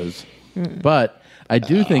drop those. But I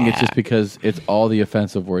do think it's just because it's all the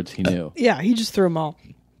offensive words he knew. Yeah, he just threw them all.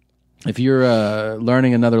 If you're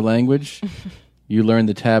learning another language, you learn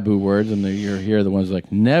the taboo words, and you're here the ones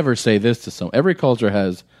like, never say this to someone. Every culture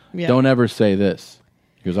has, don't ever say this.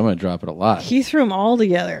 Because I'm going to drop it a lot. He threw them all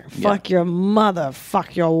together. Fuck your mother.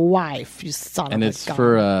 Fuck your wife. You son of a gun. And it's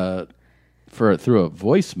through a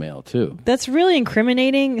voicemail, too. That's really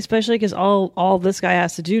incriminating, especially because all this guy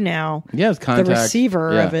has to do now, is contact. The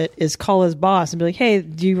receiver of it is call his boss and be like, hey,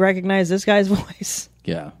 do you recognize this guy's voice?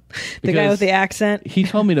 Yeah. The guy with the accent. He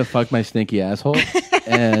told me to fuck my stinky asshole,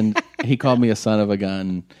 and he called me a son of a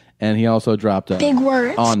gun, and he also dropped Big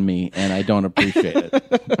words on me, and I don't appreciate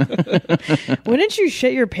it. Wouldn't you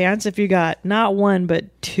shit your pants if you got not one,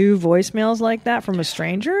 but two voicemails like that from a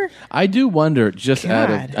stranger? I do wonder,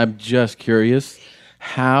 I'm just curious,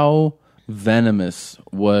 how venomous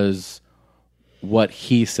was what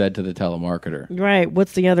he said to the telemarketer? Right.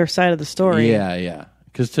 What's the other side of the story? Yeah.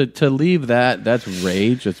 Because to leave that's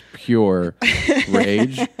rage. It's pure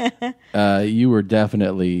rage. You were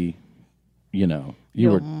definitely, you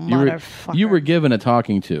were given a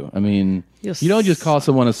talking to. I mean, you don't just call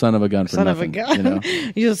someone a son of a gun for nothing. Son of a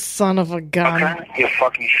gun. You son of a gun. Okay. You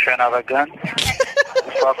fucking son of a gun.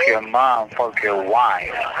 Fuck your mom, fuck your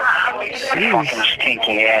wife. You fucking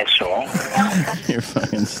stinky asshole. You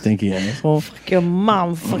fucking stinky asshole. Fuck your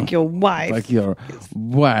mom, fuck your wife. Fuck your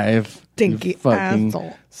wife. Stinky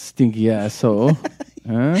asshole. Stinky asshole.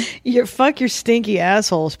 Huh? Fuck your stinky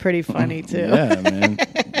asshole is pretty funny too. Yeah, man.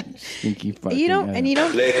 Stinky fucking you don't.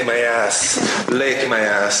 Lick my ass. Lick my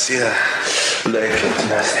ass. Yeah. Lick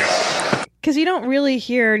it. Because you don't really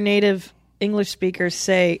hear native English speakers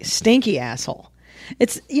say stinky asshole.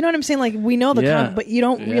 It's, you know what I'm saying? Like, we know but you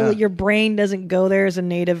don't really, your brain doesn't go there as a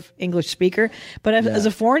native English speaker. But as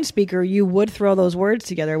a foreign speaker, you would throw those words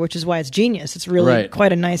together, which is why it's genius. It's really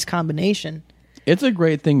quite a nice combination. It's a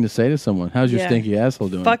great thing to say to someone. How's your stinky asshole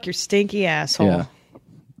doing? Fuck your stinky asshole. Yeah.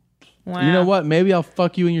 Wow. You know what? Maybe I'll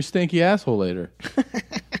fuck you in your stinky asshole later.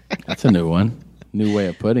 That's a new one. New way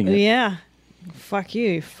of putting it. Yeah. Fuck you,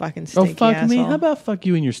 you fucking stinky fuck asshole. me? How about fuck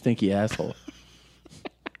you in your stinky asshole?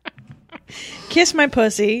 Kiss my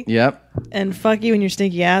pussy. Yep. And fuck you in your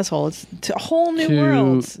stinky asshole. It's a whole new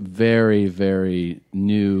world. Very, very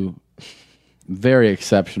new, very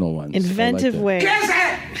exceptional ones. Inventive ways.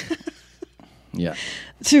 Yeah.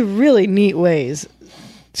 Two really neat ways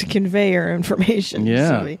to convey your information.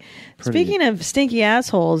 Yeah. Speaking of stinky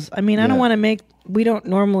assholes, I mean, I don't want to we don't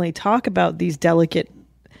normally talk about these delicate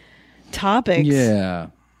topics. Yeah.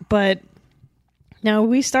 But now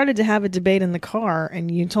we started to have a debate in the car, and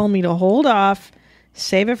you told me to hold off,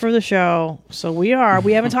 save it for the show. So we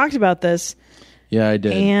haven't talked about this. Yeah, I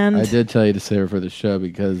did. And I did tell you to save it for the show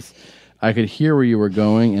because I could hear where you were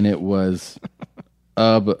going, and it was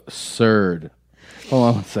absurd. Hold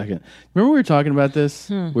on one second. Remember we were talking about this?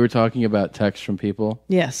 We were talking about texts from people.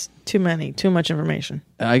 Yes, too much information.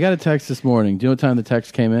 I got a text this morning. Do you know what time the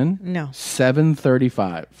text came in? No.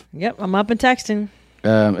 7:35. Yep, I'm up and texting.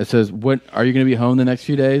 It says, "What are you going to be home the next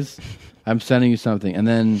few days?" I'm sending you something, and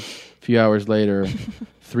then a few hours later,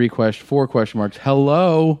 4 question marks.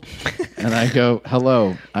 Hello, and I go,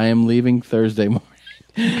 "Hello, I am leaving Thursday morning."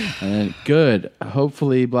 And then, good.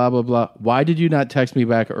 Hopefully, blah blah blah. Why did you not text me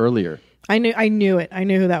back earlier? I knew it. I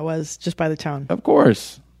knew who that was just by the tone. Of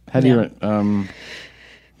course. How do you?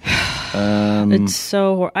 It's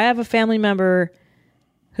so. I have a family member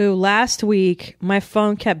who last week my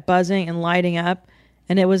phone kept buzzing and lighting up,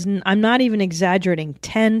 and it was. I'm not even exaggerating.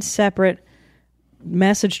 10 separate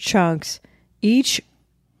message chunks, each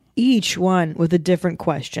one with a different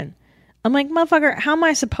question. I'm like, motherfucker, how am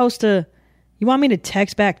I supposed to? You want me to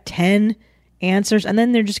text back 10 answers, and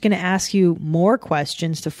then they're just going to ask you more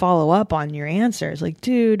questions to follow up on your answers? Like,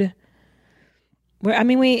 dude.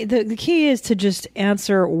 The key is to just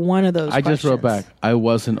answer one of those questions. I just wrote back, I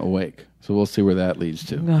wasn't awake. So we'll see where that leads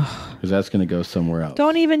to. Because that's going to go somewhere else.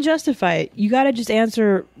 Don't even justify it. You got to just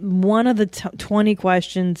answer one of the 20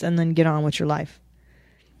 questions and then get on with your life.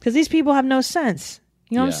 Because these people have no sense.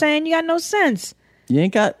 You know what I'm saying? You got no sense. You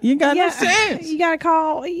got no sense. You got to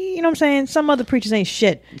call, you know what I'm saying? Some other preachers ain't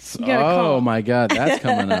shit. You gotta call. My God, that's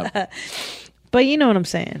coming up. But you know what I'm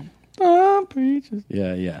saying. Oh, preachers.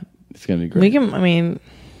 Yeah. It's going to be great.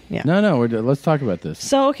 Yeah. No, let's talk about this.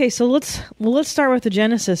 So, okay, let's start with the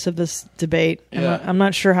genesis of this debate. Yeah. I'm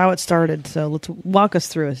not sure how it started, so let's walk us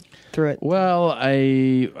through it. Well,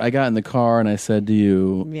 I got in the car and I said to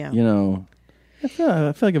you, I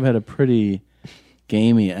feel like I've had a pretty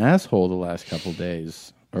gamey asshole the last couple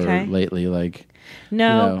days or lately. Like,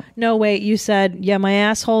 no, wait. You said, my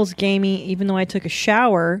asshole's gamey, even though I took a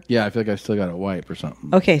shower. Yeah, I feel like I still got a wipe or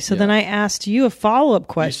something. Okay, so then I asked you a follow-up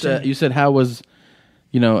question. You said how was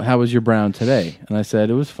your brown today? And I said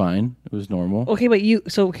it was fine. It was normal. Okay, but here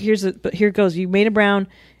it goes. You made a brown,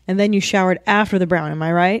 and then you showered after the brown. Am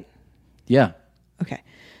I right? Yeah. Okay,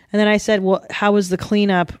 and then I said, well, how was the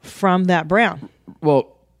cleanup from that brown?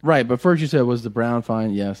 Well, right, but first you said, was the brown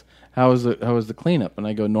fine? Yes. How was the cleanup? And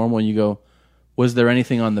I go, normal. And you go, was there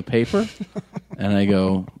anything on the paper? And I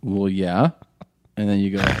go, well, yeah. And then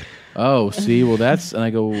you go, oh, see, well, that's... And I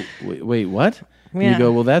go, wait, what? And you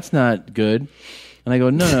go, well, that's not good. And I go,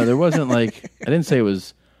 no, there wasn't like... I didn't say it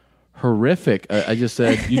was horrific. I just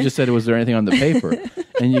said... You just said, was there anything on the paper?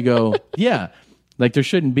 And you go, yeah. Like, there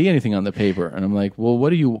shouldn't be anything on the paper. And I'm like, well,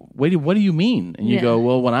 what do you mean? And you go,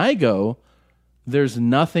 well, when I go, there's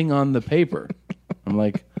nothing on the paper. I'm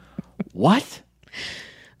like, what?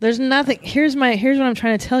 There's nothing. Here's what I'm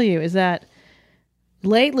trying to tell you is that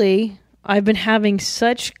lately I've been having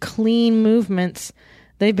such clean movements.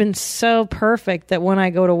 They've been so perfect that when I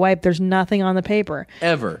go to wipe, there's nothing on the paper.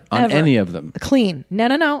 Ever. On any of them. Clean.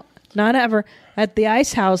 No. Not ever. At the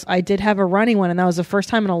ice house, I did have a running one, and that was the first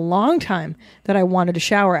time in a long time that I wanted to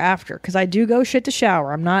shower after. Because I do go shit to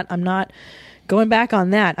shower. I'm not going back on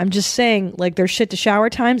that. I'm just saying, like, there's shit to shower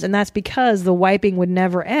times, and that's because the wiping would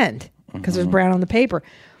never end because there's brown on the paper.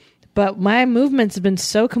 But my movements have been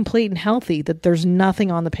so complete and healthy that there's nothing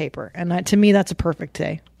on the paper. And to me, that's a perfect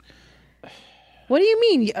day. What do you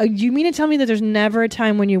mean? You mean to tell me that there's never a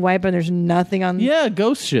time when you wipe and there's nothing on... Yeah,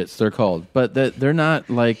 ghost shits, they're called. But they're not,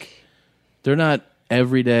 like... They're not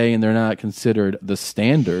every day, and they're not considered the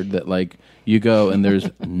standard that, like, you go and there's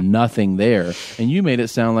nothing there. And you made it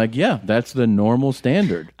sound like, yeah, that's the normal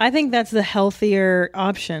standard. I think that's the healthier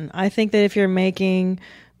option. I think that if you're making...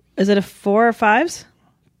 Is it a 4 or 5s?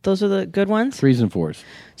 Those are the good ones? 3s and 4s.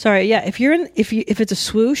 Sorry, yeah. If it's a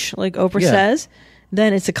swoosh, like Oprah says,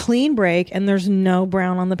 then it's a clean break and there's no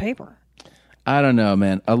brown on the paper. I don't know,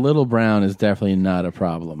 man. A little brown is definitely not a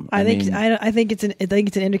problem. I think it's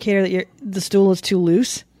an indicator that the stool is too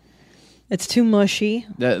loose. It's too mushy.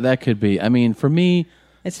 That could be. I mean, for me,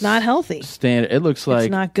 it's not healthy. It looks like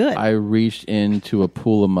it's not good. I reached into a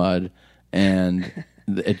pool of mud and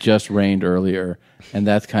it just rained earlier, and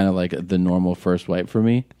that's kind of like the normal first wipe for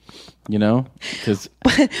me. You know,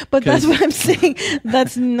 but that's what I'm saying.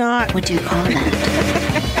 That's not. What do you call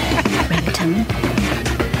that? Ringtone.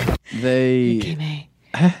 I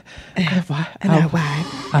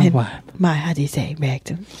wipe. How do you say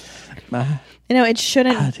rectum?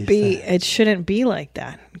 It shouldn't be like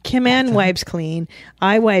that. Kim Ann wipes clean.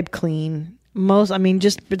 I wipe clean.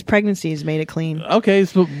 Just pregnancy has made it clean. Okay,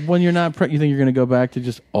 so when you're not pregnant, you think you're going to go back to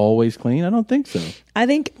just always clean? I don't think so. I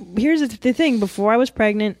think here's the thing. Before I was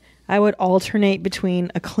pregnant, I would alternate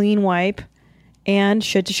between a clean wipe and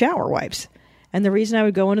shit to shower wipes. And the reason I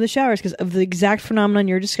would go into the shower is because of the exact phenomenon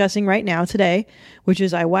you're discussing right now today, which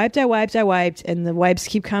is I wiped, and the wipes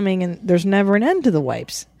keep coming, and there's never an end to the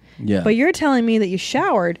wipes. Yeah. But you're telling me that you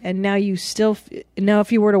showered, and now you still... now,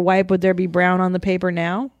 if you were to wipe, would there be brown on the paper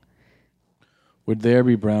now? Would there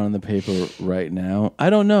be brown on the paper right now? I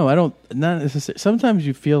don't know. Not necessarily. Sometimes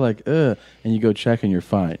you feel like, and you go check and you're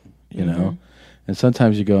fine, you know? And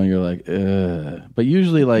sometimes you go and you're like, but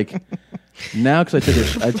usually, like, now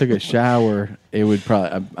because I took a shower, it would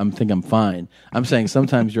probably, I'm fine. I'm saying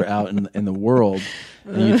sometimes you're out in the world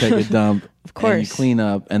and you take a dump, of course, and you clean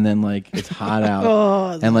up, and then like it's hot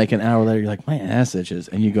out, and like an hour later you're like, my ass itches,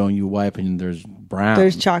 and you go and you wipe and there's brown,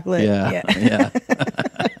 there's chocolate, yeah.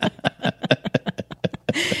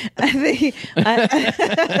 I think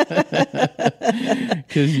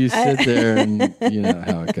because you sit there and you know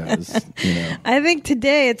how it goes. You know, I think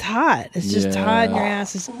today it's hot. It's just hot, and your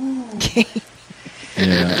ass is.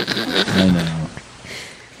 Yeah, I know.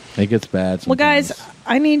 It gets bad sometimes. Well, guys,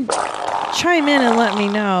 I need chime in and let me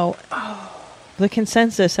know the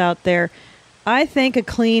consensus out there. I think a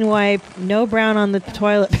clean wipe, no brown on the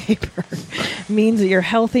toilet paper, means that you're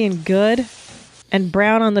healthy and good, and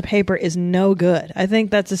brown on the paper is no good. I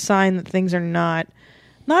think that's a sign that things are not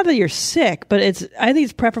that you're sick, but I think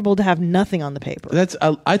it's preferable to have nothing on the paper.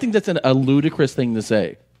 I think that's a ludicrous thing to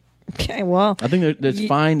say. Okay, well, I think it's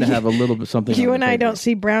fine to have a little bit something. You on and the I paper. don't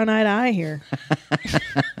see brown-eyed eye here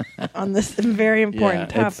on this very important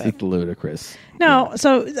topic. It's ludicrous. No,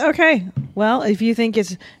 so okay. Well, if you think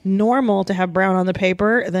it's normal to have brown on the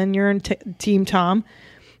paper, then you're on Team Tom.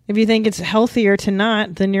 If you think it's healthier to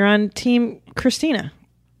not, then you're on Team Christina.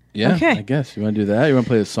 Yeah, okay. I guess you want to do that. You want to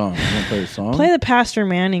play the song? Play the Pastor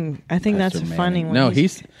Manning. I think that's a funny one. No,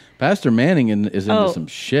 Pastor Manning is into some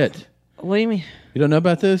shit. What do you mean? You don't know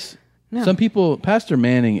about this? No. Some people. Pastor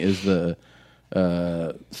Manning is the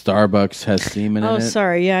Starbucks has semen in it. Oh,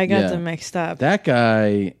 sorry. Yeah, I got them mixed up. That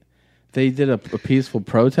guy. They did a peaceful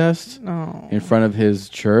protest in front of his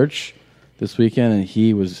church this weekend, and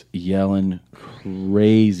he was yelling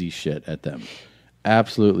crazy shit at them.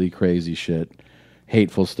 Absolutely crazy shit.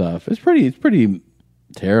 Hateful stuff. It's pretty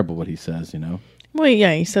terrible what he says, you know? Well,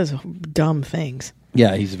 yeah, he says dumb things.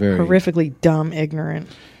 Yeah, he's very... horrifically dumb, ignorant.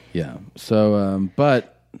 Yeah. So,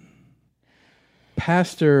 but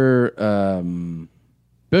Pastor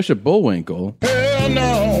Bishop Bullwinkle... Hell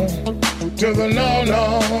no, to the no,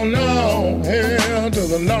 no, no, hell to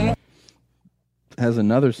the no. ...has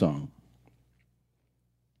another song.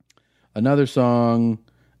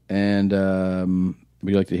 And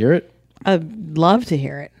would you like to hear it? I'd love to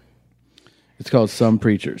hear it. It's called Some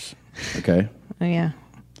Preachers. Okay. Oh, yeah.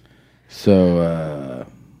 So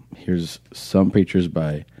here's Some Preachers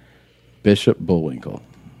by Bishop Bullwinkle.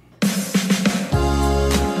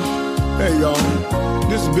 Hey, y'all.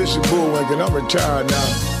 This is Bishop Bullwinkle. I'm retired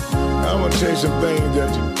now. I'm going to tell you some things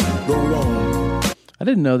that go wrong. I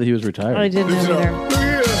didn't know that he was retired. I didn't know either. Look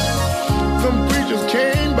here. Some preachers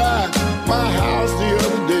came by my house the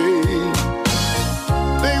other day.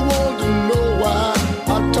 They want to know why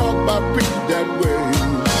I talk about preaching that way.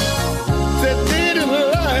 Said they didn't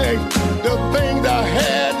like the things I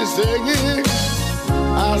had to say.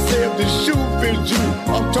 I said if the shoe fits you,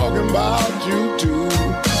 I'm talking about you too.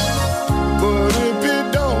 But if it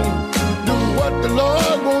don't do what the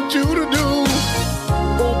Lord wants you to do,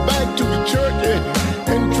 go back to the church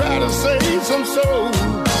and try to save some souls.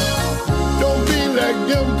 Don't be like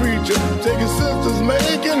them preachers, taking sisters,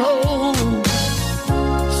 making whole.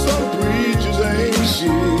 Some preachers ain't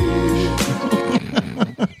shit.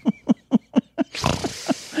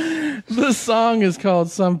 The song is called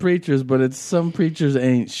Some Preachers, but it's Some Preachers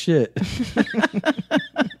Ain't Shit. That's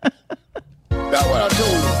what I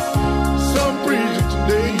told you. Some preachers,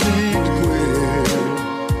 they need to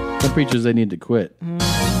quit. Some preachers, they need to quit.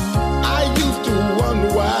 I used to wonder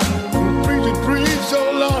why preachers preach so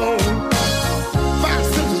long. 5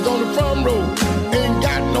 sisters on the front row ain't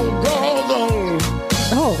got no drawers on.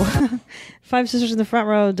 Oh, 5 sisters in the front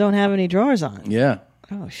row don't have any drawers on. Yeah.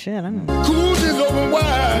 Oh, shit. I'm... Coochies open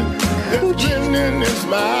wide. They're grinning and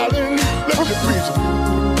smiling. Look at the preacher.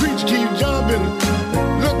 The preacher keep jumping.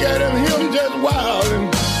 Look at him just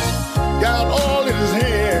wilding. Got all in his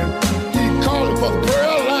hand. He calling for the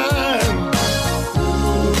prayer line.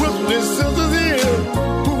 Whisper his sisters ear.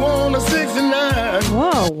 Who on a 69?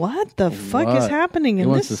 Whoa, what the fuck is happening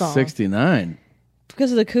in this song? He wants a 69.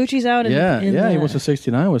 Because of the coochies out in he wants a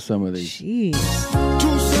 69 with some of these. Jeez. 2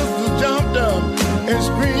 sisters jumped up and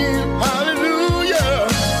screamed, hallelujah.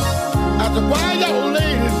 I said, why y'all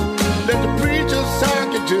ladies let the preacher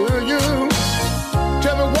talking to you?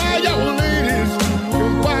 Tell me why y'all ladies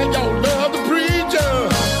and why y'all love the preacher.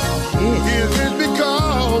 Is it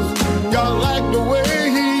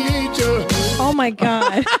my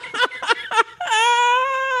God.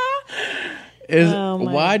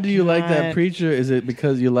 Why do you like that preacher? Is it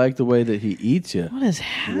because you like the way that he eats you? What is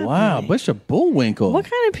happening? Wow, Bishop Bullwinkle. What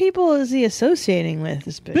kind of people is he associating with,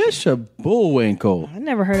 this bishop? Bishop Bullwinkle. I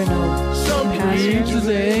never heard of no Some preachers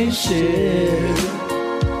ain't shit.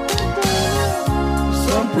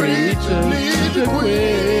 Some preachers need to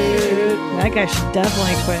quit. That guy should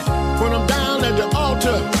definitely quit. When I'm down at the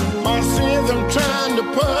altar, my sins I'm trying to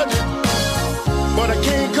purge it, but I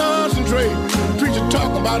can't concentrate. Preacher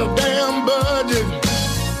talk about a damn budget.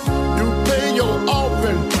 You pay your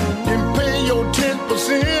offering, you pay your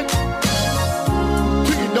 10%.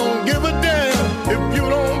 Preacher don't give a damn if you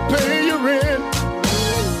don't pay your rent.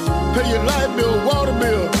 Pay your light bill, water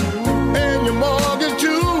bill, and your mortgage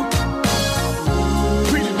too.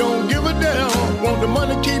 Preacher don't give a damn, want the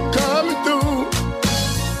money keep coming through.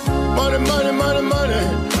 Money, money, money, money,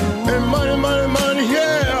 and money, money, money,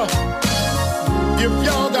 yeah. If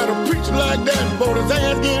y'all got a preacher like that, boy, his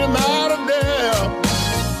ass get him out of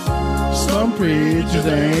there. Some preachers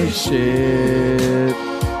ain't shit.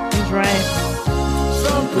 He's right.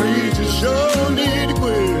 Some preachers sure need to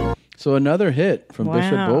quit. So another hit from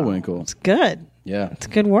Bishop Bullwinkle. It's good. Yeah. It's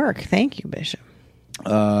good work. Thank you, Bishop.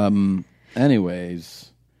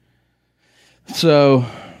 Anyways. So,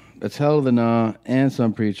 that's Hell of the Nah and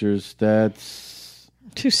Some Preachers. That's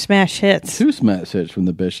 2 smash hits. 2 smash hits from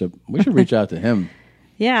the Bishop. We should reach out to him.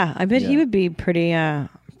 Yeah, I bet he would be pretty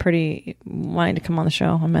wanting to come on the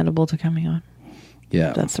show, amenable to coming on. Yeah.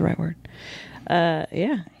 If that's the right word.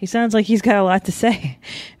 Yeah, he sounds like he's got a lot to say.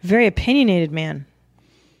 Very opinionated man.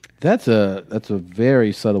 That's a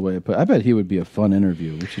very subtle way to put it. I bet he would be a fun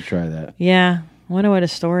interview. We should try that. Yeah. Wonder what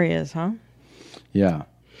his story is, huh? Yeah.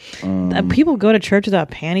 People go to church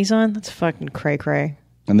without panties on? That's fucking cray-cray.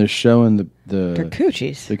 And they're showing their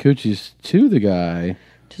coochies. The coochies to the guy.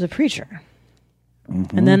 To the preacher.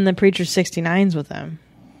 Mm-hmm. And then the preacher 69s with them.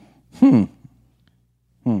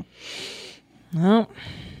 Well.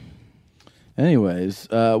 Anyways,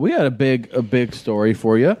 we had a big story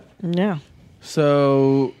for you. Yeah.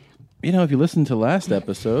 So, if you listened to last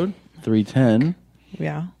episode, 310,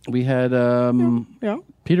 yeah, we had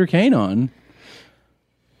Peter Kane on.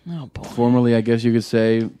 Oh boy. Formerly, I guess you could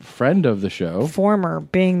say, friend of the show. Former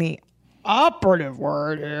being the operative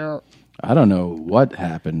word here. I don't know what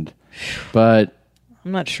happened, but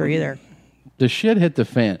I'm not sure either. The shit hit the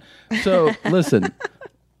fan. So, listen,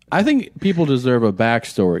 I think people deserve a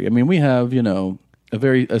backstory. I mean, we have,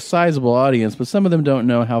 a sizable audience, but some of them don't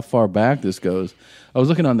know how far back this goes. I was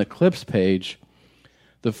looking on the clips page.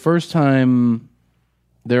 The first time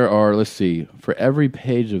there are, let's see, for every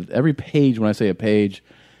page, when I say a page,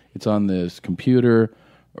 it's on this computer.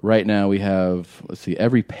 Right now we have, let's see,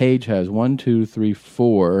 every page has 1, 2, 3,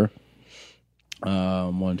 4.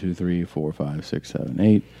 1, 2, 3, 4, 5, 6, 7,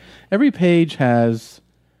 8. Every page has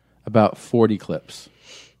about 40 clips.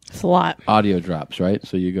 It's a lot. Audio drops, right?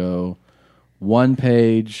 So you go one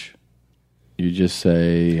page, you just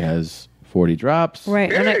say has 40 drops.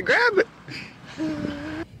 Right. Yeah, grab it.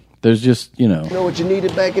 There's just, Know what you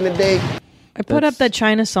needed back in the day? I put up that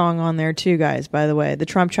China song on there too, guys, by the way. The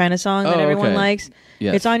Trump China song that everyone likes.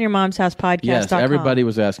 Yes. It's on your mom's house podcast. Yes, everybody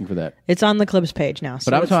was asking for that. It's on the clips page now.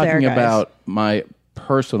 So but I'm it's talking there, about my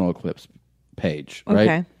personal clips page, right?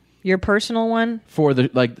 Okay. Your personal one? For the,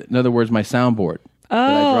 in other words, my soundboard that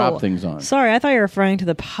I drop things on. Sorry, I thought you were referring to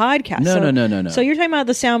the podcast. No. So you're talking about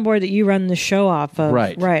the soundboard that you run the show off of.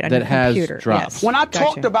 Right. Right. On That your has computer. drops. Yes. When I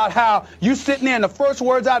talked about how you sitting there and the first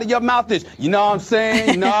words out of your mouth is, you know what I'm saying?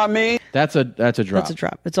 You know what I mean? That's a drop. That's a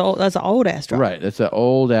drop. That's an old ass drop. Right. That's an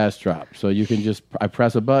old ass drop. So you can I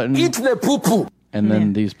press a button. Eat the poo-poo. And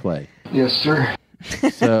then these play. Yes, sir.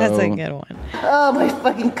 So, That's a good one. Oh, my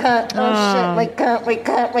fucking cunt. Oh, shit.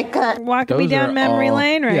 My cunt. Walking me Those down are memory all-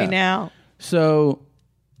 lane right yeah. now. So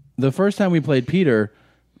the first time we played Peter,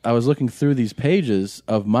 I was looking through these pages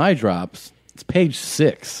of my drops. It's page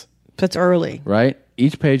 6. That's early. Right?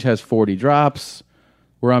 Each page has 40 drops.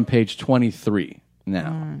 We're on page 23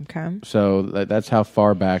 now. Okay. So that's how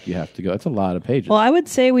far back you have to go. That's a lot of pages. Well, I would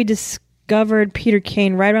say we discovered Peter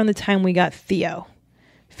Kane right around the time we got Theo.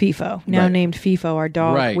 FIFO, now Right. named FIFO, our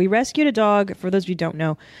dog. Right. We rescued a dog, for those of you who don't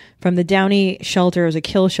know, from the Downey shelter. It was a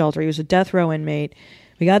kill shelter. He was a death row inmate.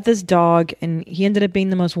 We got this dog, and he ended up being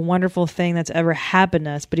the most wonderful thing that's ever happened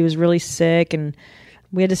to us, but he was really sick, and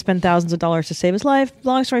We had to spend thousands of dollars to save his life.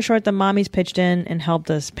 Long story short, the mommies pitched in and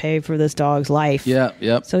helped us pay for this dog's life. Yeah,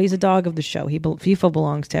 yep. So he's a dog of the show. FIFO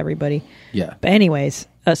belongs to everybody. Yeah. But anyways,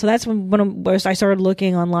 so that's when I started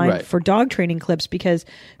looking online for dog training clips because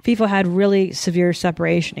FIFO had really severe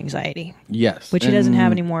separation anxiety. Yes. Which he doesn't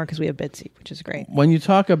have anymore because we have Bitsy, which is great. When you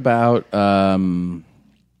talk about how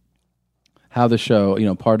the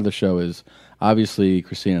show, part of the show is obviously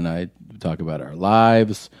Christina and I talk about our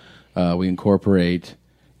lives. We incorporate,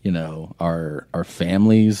 our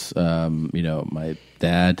families. My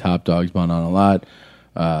dad, Top Dog's been on a lot.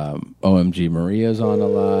 OMG Maria's on a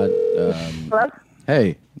lot. Hello?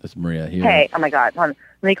 Hey, this is Maria here. Hey, oh my God. Hold on.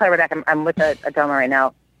 Let me call you right back. I'm with a donor right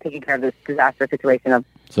now, taking care of this disaster situation of.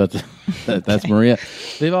 So that's Maria.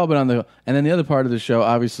 They've all been on the, and then the other part of the show,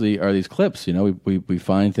 obviously, are these clips. We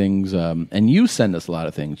find things, and you send us a lot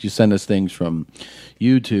of things. You send us things from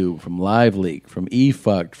YouTube, from LiveLeak, from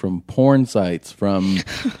eFucked, from porn sites, from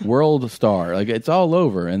World Star. Like it's all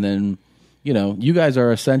over. And then, you guys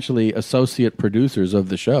are essentially associate producers of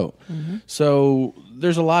the show. Mm-hmm. So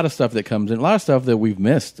there's a lot of stuff that comes in, a lot of stuff that we've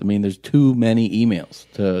missed. I mean, there's too many emails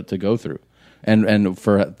to go through, and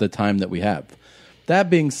for the time that we have. That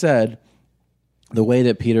being said, the way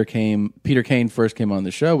that Peter Kane first came on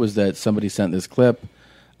the show was that somebody sent this clip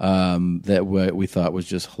that we thought was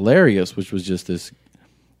just hilarious, which was just this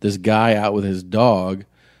guy out with his dog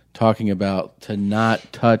talking about to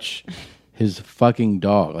not touch his fucking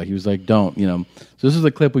dog. Like he was like, don't, So this is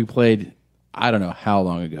a clip we played, I don't know how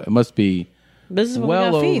long ago. It must be this is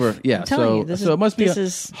well over. Fief. Yeah, so it must be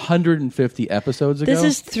 150 episodes ago. This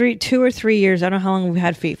is 2 or 3 years. I don't know how long we've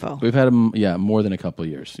had FIFO. We've had him, more than a couple of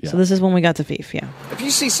years. Yeah. So this is when we got to FIF, yeah. If you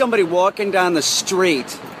see somebody walking down the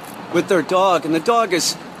street with their dog and the dog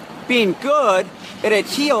is being good and at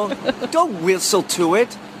heel, don't whistle to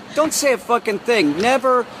it. Don't say a fucking thing.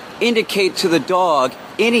 Never indicate to the dog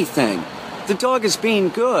anything. The dog is being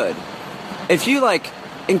good. If you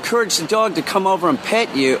encourage the dog to come over and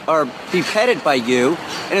pet you or be petted by you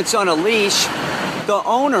and it's on a leash, the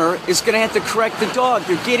owner is going to have to correct the dog.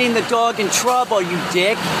 You're getting the dog in trouble, you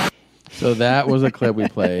dick. So that was a clip we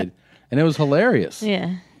played, and it was hilarious.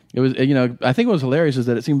 Yeah. It was, I think what was hilarious is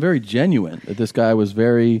that it seemed very genuine, that this guy was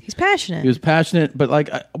He's passionate. He was passionate, but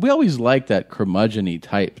we always like that curmudgeon-y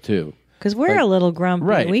type too. Because we're a little grumpy.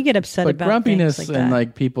 Right. We get upset but about grumpiness things like that.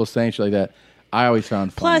 and people saying shit like that, I always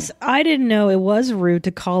found funny. Plus, I didn't know it was rude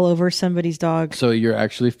to call over somebody's dog. So you're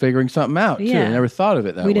actually figuring something out too. Yeah. I never thought of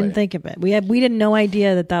it that way. We didn't think of it. We didn't no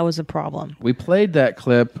idea that was a problem. We played that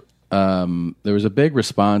clip. There was a big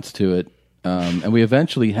response to it, and we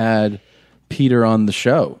eventually had Peter on the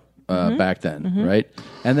show back then, right?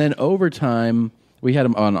 And then over time, we had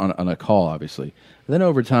him on a call, obviously. And then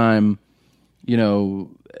over time,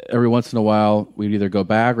 every once in a while, we'd either go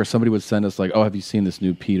back or somebody would send us oh, have you seen this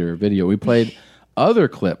new Peter video? We played other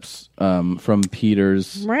clips from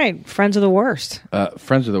Peter's... Right, Friends are the Worst.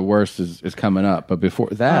 Friends are the Worst is coming up. But before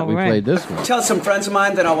that, we played this one. Tell some friends of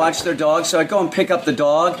mine that I'll watch their dog, so I go and pick up the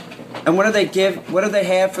dog. And what do they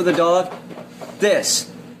have for the dog? This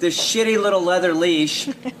shitty little leather leash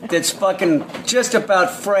that's fucking just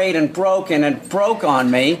about frayed and broken and broke on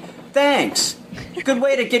me. Thanks. Good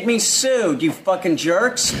way to get me sued, you fucking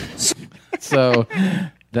jerks. So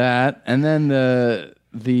that, and then the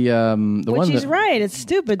one Which that, he's right. It's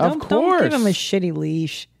stupid. Don't give him a shitty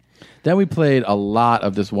leash. Then we played a lot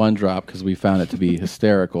of this one drop because we found it to be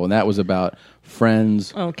hysterical, and that was about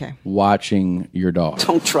friends watching your dog.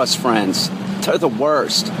 Don't trust friends. They're the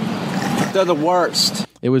worst. They're the worst.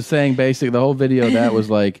 It was saying basically the whole video that was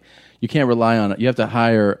you can't rely on it. You have to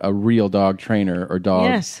hire a real dog trainer or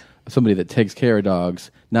somebody that takes care of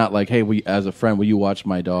dogs. Not hey, as a friend, will you watch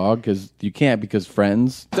my dog? Because you can't, because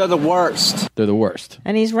friends... They're the worst. They're the worst.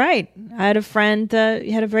 And he's right. I had a friend who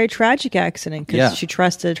had a very tragic accident because she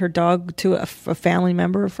trusted her dog to a family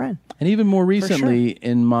member or friend. And even more recently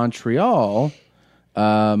in Montreal,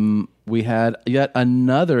 we had yet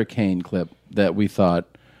another Kane clip that we thought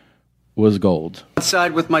was gold.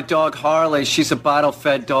 Outside with my dog Harley. She's a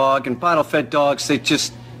bottle-fed dog, and bottle-fed dogs,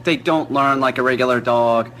 they don't learn like a regular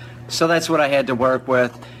dog. So that's what I had to work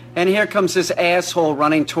with. And here comes this asshole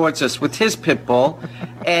running towards us with his pit bull.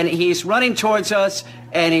 And he's running towards us,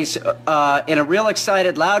 and he's in a real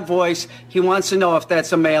excited, loud voice. He wants to know if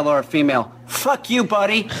that's a male or a female. Fuck you,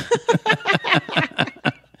 buddy.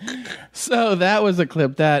 So that was a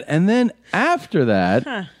clip that. And then after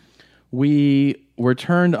that, we were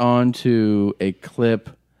turned on to a clip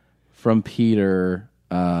from Peter.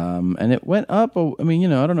 And it went up, I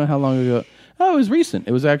don't know how long ago. Oh, it was recent.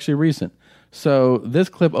 It was actually recent. So this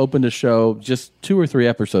clip opened a show just 2 or 3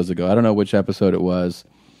 episodes ago. I don't know which episode it was.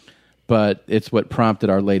 but it's what prompted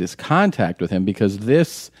our latest contact with him because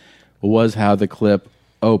this was how the clip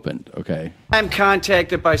opened. Okay. I'm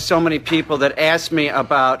contacted by so many people that ask me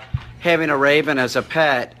about having a raven as a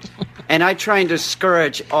pet, and I try and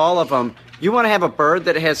discourage all of them. You want to have a bird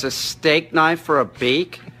that has a steak knife for a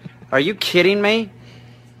beak? Are you kidding me?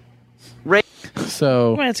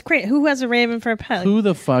 So well, it's great. Who has a raven for a pet? Who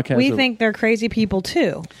the fuck has? We think they're crazy people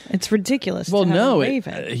too. It's ridiculous. Well, to have no, a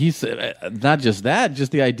raven. he's not just that.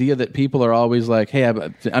 Just the idea that people are always like, "Hey,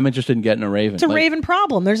 I'm interested in getting a raven." It's a like, raven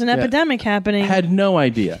problem. There's an epidemic happening. Had no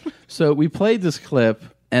idea. So we played this clip,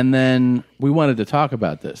 and then we wanted to talk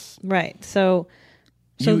about this. Right. So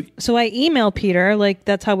I emailed Peter, like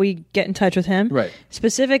that's how we get in touch with him. Right.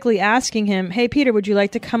 Specifically asking him, "Hey Peter, would you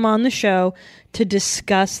like to come on the show to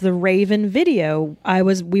discuss the Raven video?"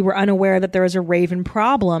 We were unaware that there was a Raven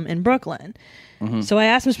problem in Brooklyn. Mm-hmm. So I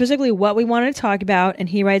asked him specifically what we wanted to talk about, and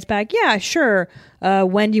he writes back, "Yeah, sure.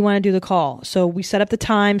 When do you want to do the call?" So we set up the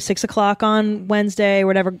time, 6:00 on Wednesday or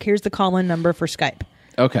whatever. Here's the call-in number for Skype.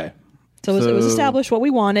 Okay. So it was established what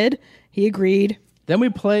we wanted. He agreed. Then we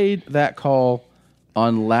played that call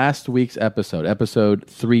on last week's episode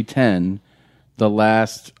 310, the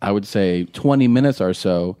last, I would say, 20 minutes or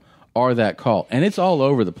so are that call. And it's all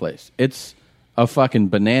over the place. It's a fucking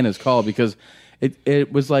bananas call because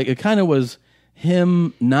it was like, it kind of was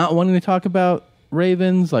him not wanting to talk about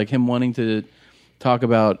ravens, like him wanting to talk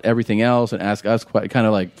about everything else and ask us, kind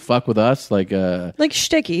of like fuck with us. Like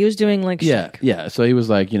shticky. He was doing like shtick. Yeah. So he was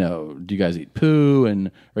like, do you guys eat poo?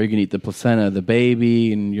 Or you can eat the placenta of the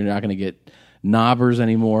baby and you're not going to get knobbers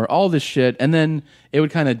anymore, all this shit. And then it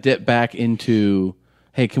would kind of dip back into,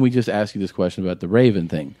 hey, can we just ask you this question about the raven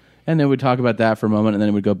thing? And then we'd talk about that for a moment, and then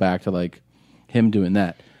it would go back to like him doing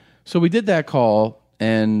that. So we did that call,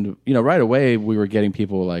 and right away we were getting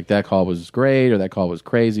people like, that call was great, or that call was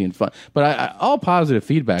crazy and fun. But all positive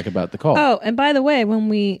feedback about the call. Oh, and by the way, when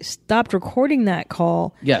we stopped recording that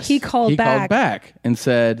call, yes, he called back and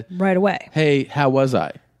said right away, "Hey, how was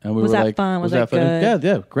I?" And we was were that like, fun? Was that fun? good?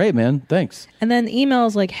 Yeah, great, man. Thanks. And then the email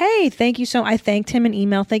is like, "Hey, thank you so." I thanked him in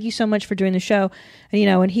email. "Thank you so much for doing the show." And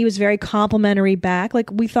and he was very complimentary back. Like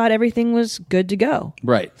we thought everything was good to go.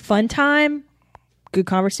 Right. Fun time, good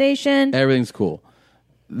conversation. Everything's cool.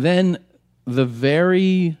 Then the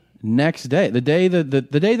very next day, the day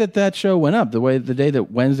that show went up, the day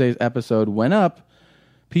that Wednesday's episode went up,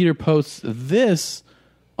 Peter posts this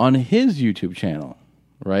on his YouTube channel.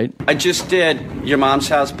 Right? I just did Your Mom's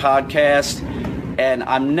House podcast, and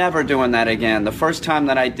I'm never doing that again. The first time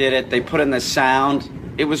that I did it, they put in this sound.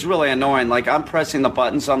 It was really annoying. Like, I'm pressing the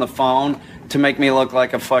buttons on the phone to make me look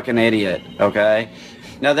like a fucking idiot, okay?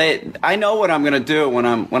 Now, I know what I'm going to do when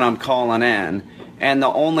I'm calling in, and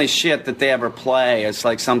the only shit that they ever play is,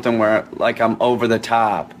 like, something where, like, I'm over the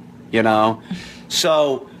top,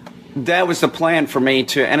 So that was the plan for me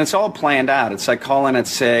and it's all planned out. It's like calling at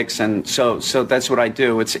 6, and so that's what I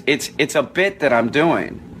do. It's a bit that I'm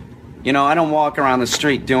doing. I don't walk around the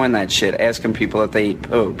street doing that shit, asking people if they eat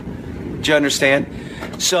poop. Do you understand?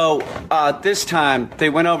 So this time they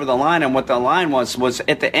went over the line, and what the line was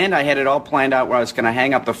at the end I had it all planned out where I was going to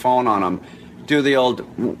hang up the phone on them, do the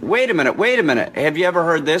old wait a minute, have you ever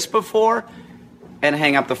heard this before, and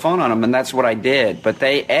hang up the phone on them, and that's what I did. But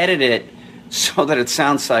they edited it so that it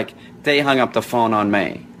sounds like they hung up the phone on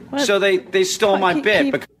me. What? So they stole my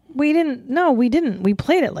bit. We didn't. No, we didn't. We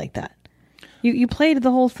played it like that. You played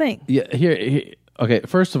the whole thing. Yeah. Here. Okay.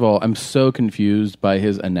 First of all, I'm so confused by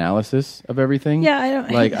his analysis of everything. Yeah,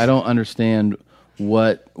 I don't understand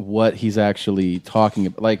what he's actually talking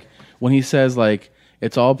about. Like when he says like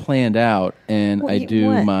it's all planned out, and I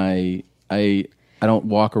don't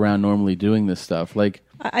walk around normally doing this stuff. Like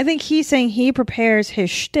I think he's saying he prepares his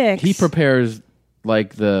shticks. He prepares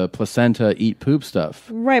like the placenta eat poop stuff.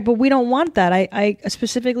 Right, but we don't want that. I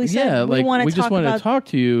specifically said we want to we just want to talk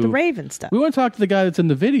to you. The Raven stuff. We want to talk to the guy that's in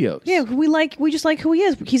the videos. Yeah, we just like who he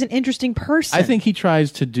is. He's an interesting person. I think he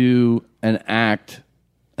tries to do an act,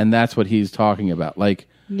 and that's what he's talking about. Like,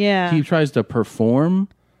 he tries to perform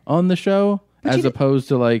on the show as opposed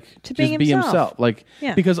to like to just be himself. Like,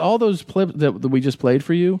 because all those clips that we just played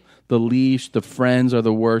for you, the leash, the friends are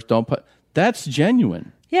the worst. That's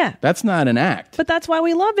genuine. Yeah. That's not an act. But that's why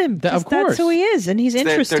we love him. Of course. That's who he is, and he's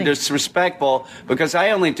interesting. They're disrespectful because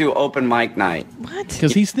I only do open mic night. What?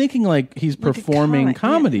 Because he's thinking like he's performing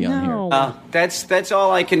comedy on here. That's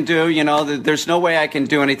all I can do. There's no way I can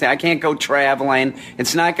do anything. I can't go traveling.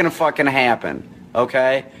 It's not going to fucking happen.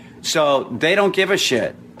 Okay? So they don't give a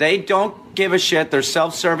shit. They don't give a shit. They're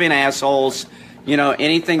self-serving assholes.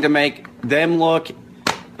 Anything to make them look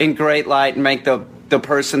in great light and make the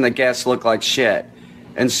person, the guest, look like shit.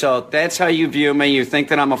 And so that's how you view me. You think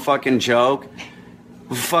that I'm a fucking joke?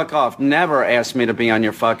 Fuck off. Never ask me to be on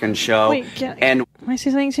your fucking show. Wait, can I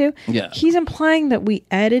say something too? Yeah. He's implying that we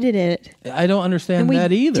edited it. I don't understand and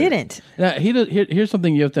that we either. Didn't. Now, here's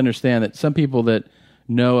something you have to understand that some people that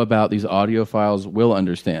know about these audio files will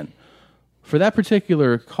understand. For that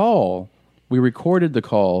particular call, we recorded the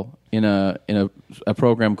call in a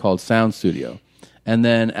program called Sound Studio. And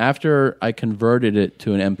then after I converted it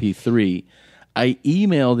to an MP3, I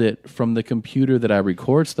emailed it from the computer that I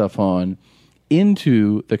record stuff on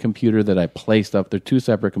into the computer that I play stuff. They're two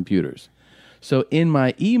separate computers. So in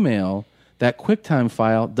my email, that QuickTime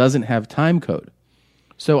file doesn't have time code.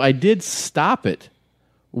 So I did stop it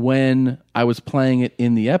when I was playing it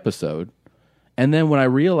in the episode. And then when I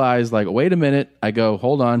realized, like, wait a minute, I go,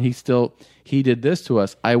 hold on, he did this to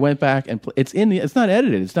us. I went back and it's not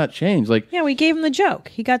edited, it's not changed. Like, yeah, we gave him the joke.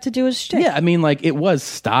 He got to do his shtick. Yeah, I mean, like, it was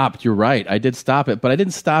stopped. You're right. I did stop it, but I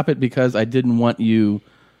didn't stop it because I didn't want you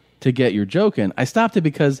to get your joke in. I stopped it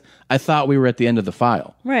because I thought we were at the end of the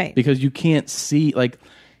file. Right. Because you can't see, like,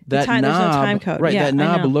 that knob. There's no time code. Right, Yeah, that I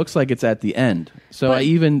knob know. looks like it's at the end. So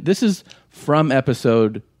this is from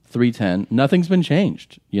episode 310. Nothing's been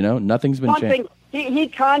changed. Nothing's been One changed. thing, he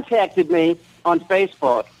contacted me on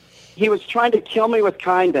Facebook. He was trying to kill me with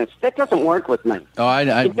kindness. That doesn't work with me. Oh,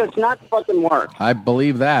 It does not fucking work. I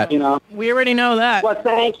believe that. We already know that. Well,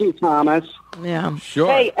 thank you, Thomas. Yeah. Sure.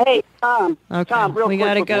 Hey, Tom. Okay. Tom, real We quick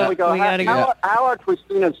gotta before go. we We gotta go. How are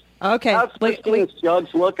Christina's? Okay. How's Christina's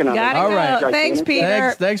jugs looking? on Gotta it? go. All right. Thanks,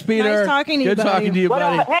 Peter. Thanks, Peter. Nice talking to you, Good buddy. talking to you,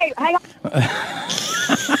 buddy. Hey, hang on.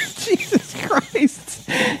 Jesus Christ.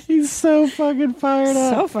 He's so fucking fired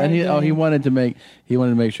up. So fired And up. he wanted to make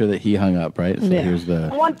sure that he hung up, right? So here's the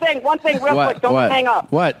One thing, real quick. Don't what? hang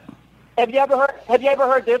up. What? Have you ever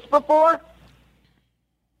heard this before?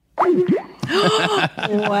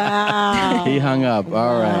 Wow. He hung up.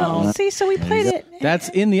 All right. Wow. See, so we played it. That's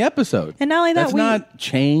in the episode. And not only that, that's not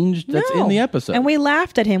changed. That's in the episode. And we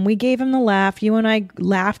laughed at him. We gave him the laugh. You and I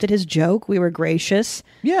laughed at his joke. We were gracious.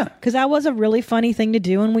 Yeah. Because that was a really funny thing to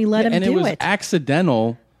do, and we let him and do it was it.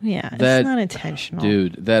 accidental. Yeah, that- it's not intentional.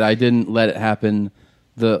 Dude, that I didn't let it happen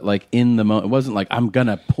in the moment. It wasn't like, I'm going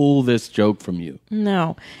to pull this joke from you.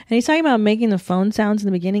 No. And he's talking about making the phone sounds in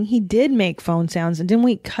the beginning. He did make phone sounds, and didn't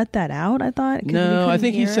we cut that out, I thought? 'Cause we No, I couldn't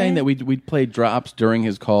think he's hear saying it? that we played drops during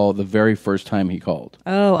his call the very first time he called.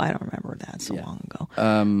 Oh, I don't remember that so long ago.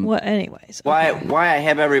 Well, anyways. Why I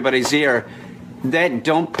have everybody's ear? That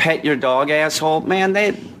don't pet your dog asshole, man.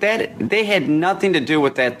 They had nothing to do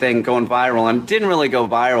with that thing going viral, and it didn't really go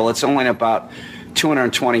viral. It's only about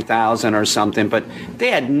 220,000 or something, but they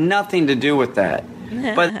had nothing to do with that.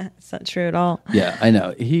 But it's not true at all. Yeah, I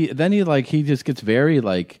know. He just gets very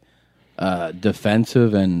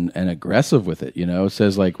defensive and aggressive with it.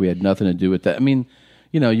 Says like we had nothing to do with that. I mean,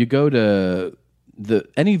 you go to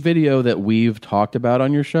any video that we've talked about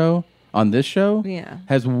on this show, Yeah.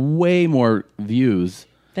 has way more views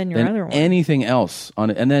Than your other one. anything else on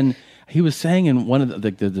it. And then he was saying in one of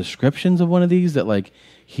the descriptions of one of these that like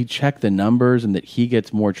he checked the numbers and that he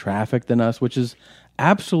gets more traffic than us, which is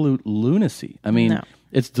absolute lunacy. I mean,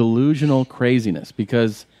 it's delusional craziness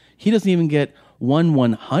because he doesn't even get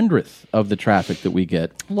 1/100th of the traffic that we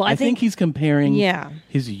get. Well, I think he's comparing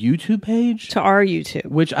his YouTube page to our YouTube,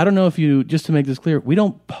 which I don't know if just to make this clear, we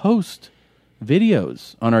don't post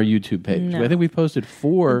videos on our YouTube page. No. I think we've posted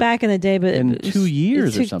 4 back in the day, but in 2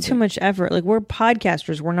 years it or took something. too much effort. Like, we're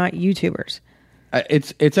podcasters, we're not YouTubers.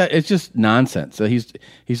 It's just nonsense. So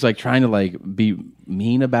he's like trying to like be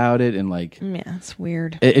mean about it and like Yeah, it's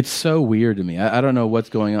weird. it's so weird to me. I don't know what's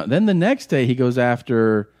going on. Then the next day he goes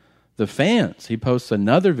after the fans. He posts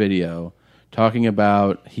another video talking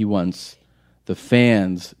about he wants the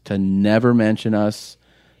fans to never mention us,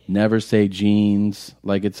 never say jeans.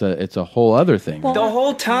 Like it's a whole other thing. the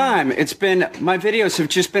whole time, my videos have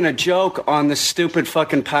just been a joke on the stupid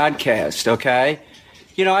fucking podcast, okay?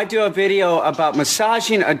 I do a video about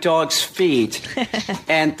massaging a dog's feet,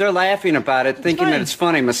 and they're laughing about it, thinking that it's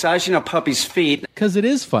funny, massaging a puppy's feet. Because it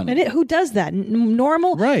is funny. Who does that?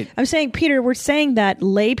 Normal? Right. I'm saying, Peter, we're saying that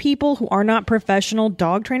lay people who are not professional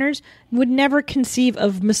dog trainers would never conceive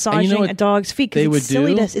of massaging what a dog's feet they because would it's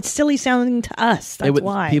silly. do? It's silly sounding to us. That's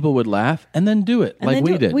why. People would laugh and then do it And like then we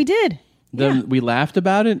do it. did. We did. Then we laughed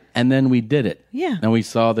about it and then we did it. Yeah. And we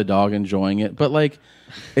saw the dog enjoying it. But like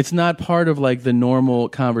it's not part of like the normal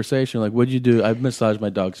conversation. Like, what'd you do? I massaged my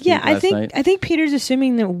dog's feet last night. I think Peter's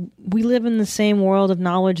assuming that we live in the same world of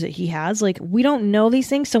knowledge that he has. Like, we don't know these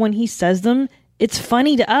things, so when he says them, it's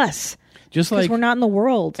funny to us. Just because like we're not in the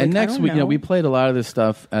world. And Like, I next don't week, know. we played a lot of this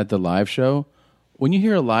stuff at the live show. when you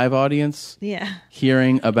hear a live audience, Yeah.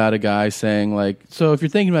 hearing about a guy saying like, so if you're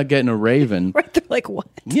thinking about getting a raven, Right, they're like, what?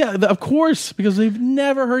 Yeah, of course, because they've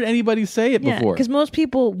never heard anybody say it before. Because most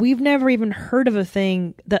people, we've never even heard of a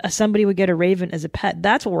thing that somebody would get a raven as a pet.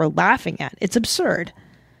 That's what we're laughing at. It's absurd.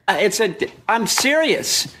 I'm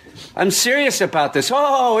serious. I'm serious about this.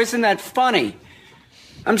 Oh, isn't that funny?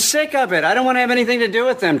 I'm sick of it. I don't want to have anything to do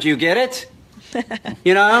with them. Do you get it?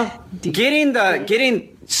 You know,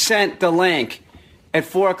 getting sent the link at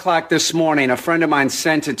 4:00 this morning. A friend of mine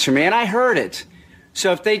sent it to me, and I heard it.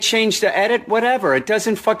 So if they change the edit, whatever, it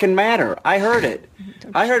doesn't fucking matter. I heard it.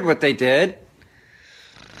 I heard what they did.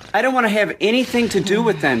 I don't want to have anything to do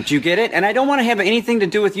with them. Do you get it? And I don't want to have anything to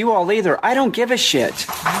do with you all either. I don't give a shit.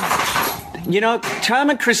 You know, Tom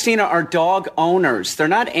and Christina are dog owners. They're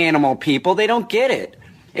not animal people. They don't get it.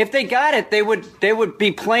 If they got it, they would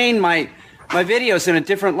be playing my videos in a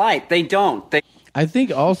different light. They don't. I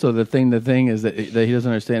think also the thing is that he doesn't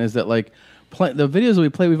understand is that like the videos that we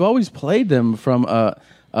play, we've always played them from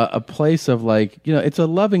a place of like, you know, it's a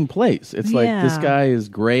loving place. It's like, this guy is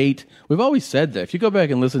great. We've always said that. If you go back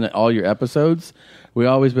and listen to all your episodes, we've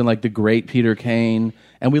always been like the great Peter Kane,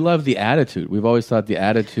 and we love the attitude. We've always thought the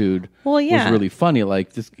attitude was really funny.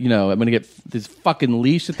 Like this, you know, I'm going to get this fucking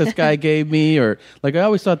leash that this guy gave me, or like I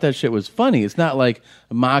always thought that shit was funny. It's not like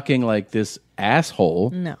mocking like this asshole.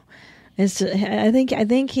 No. I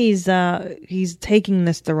think he's taking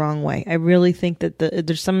this the wrong way. I really think that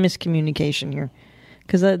there's some miscommunication here,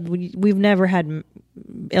 because we've never had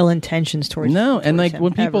ill intentions towards and like him,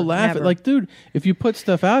 when people laugh at, like, dude, if you put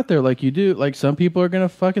stuff out there like you do, like some people are gonna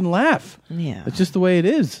fucking laugh. Yeah, it's just the way it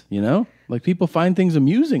is, you know. Like people find things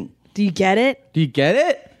amusing. Do you get it? Do you get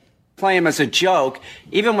it? Play them as a joke,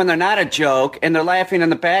 even when they're not a joke, and they're laughing in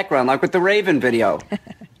the background, like with the Raven video.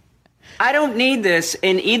 I don't need this,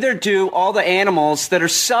 and either do all the animals that are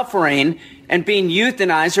suffering and being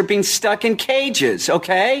euthanized or being stuck in cages,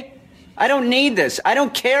 okay? I don't need this. I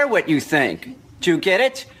don't care what you think. Do you get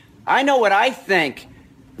it? I know what I think,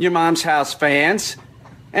 your mom's house fans,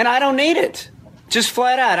 and I don't need it. Just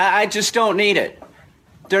flat out, I just don't need it.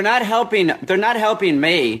 They're not helping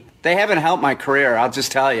me. They haven't helped my career, I'll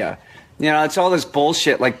just tell you. You know, it's all this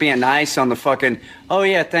bullshit, like being nice on the fucking, oh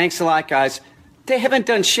yeah, thanks a lot, guys. They haven't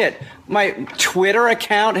done shit. My Twitter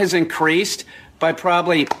account has increased by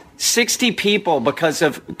probably 60 people because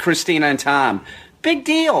of Christina and Tom. Big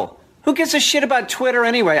deal. Who gives a shit about Twitter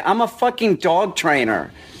anyway? I'm a fucking dog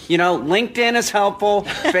trainer. You know, LinkedIn is helpful.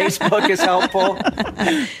 Facebook is helpful.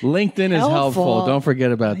 LinkedIn is helpful. Don't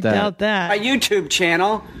forget about that. Doubt that. My YouTube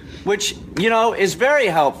channel, which, you know, is very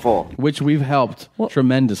helpful. Which we've helped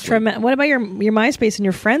tremendously. What about your MySpace and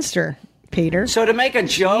your Friendster, Peter? So to make a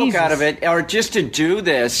joke out of it, or just to do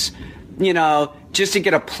this, you know, just to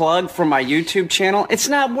get a plug for my YouTube channel, it's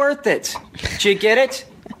not worth it. Do you get it?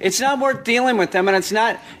 It's not worth dealing with them, and it's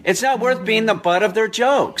not worth being the butt of their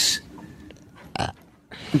jokes.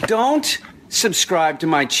 Don't subscribe to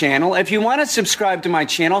my channel. If you want to subscribe to my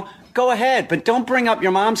channel, go ahead, but don't bring up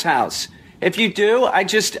your mom's house. If you do, I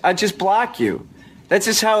just block you. That's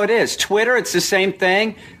just how it is. Twitter, it's the same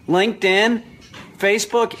thing. LinkedIn,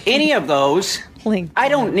 Facebook, any of those. I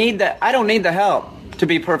don't need the help, to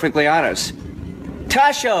be perfectly honest.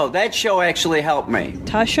 Tasho, that show actually helped me.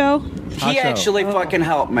 Tasho? He actually fucking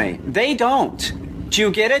helped me. They don't. Do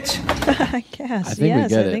you get it? I guess. I think I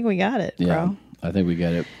think we got it, bro. I think we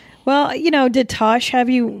get it. Well, you know, did Tosh have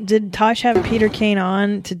Peter Kane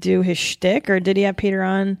on to do his shtick, or did he have Peter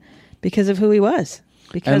on because of who he was?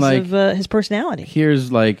 Because of his personality.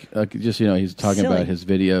 Here's like, just, you know, he's talking about his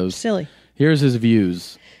videos. Silly. Here's his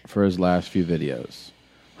views for his last few videos.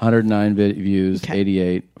 109 views,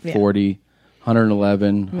 88, 40,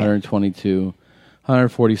 111, 122,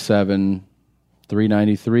 147,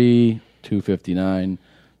 393, 259.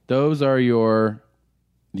 Those are your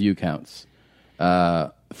view counts.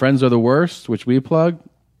 Friends Are the Worst, which we plug,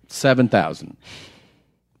 7,000.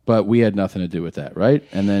 But we had nothing to do with that, right?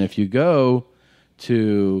 And then if you go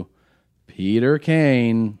to Peter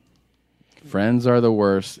Kane, Friends Are the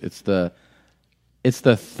Worst, it's the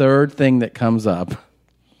third thing that comes up.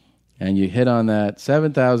 And you hit on that,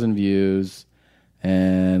 7,000 views.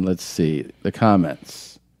 And let's see, the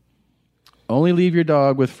comments. Only leave your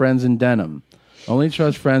dog with friends in denim. Only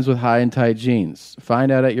trust friends with high and tight jeans.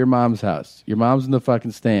 Find out at your mom's house. Your mom's in the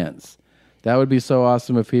fucking stands. That would be so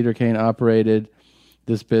awesome if Peter Kane operated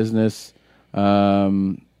this business.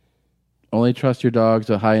 Only trust your dogs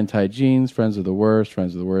with high and tight jeans. Friends are the worst.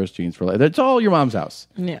 Friends are the worst. Jeans for life. It's all your mom's house.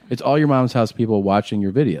 Yeah. It's all your mom's house people watching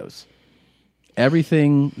your videos.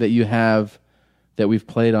 Everything that you have that we've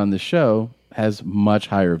played on the show has much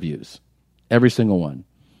higher views. Every single one.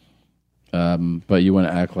 But you want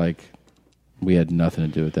to act like we had nothing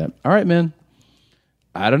to do with that. All right, man.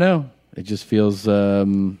 I don't know. It just feels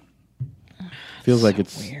like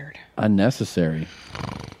it's weird, unnecessary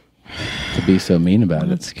to be so mean about it.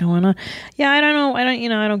 What's going on? Yeah, I don't know.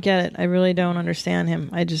 I don't get it. I really don't understand him.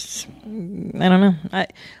 I don't know.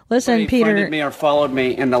 Listen, Somebody Peter. friended me or followed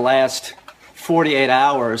me in the last 48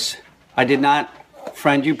 hours. I did not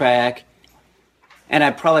friend you back, and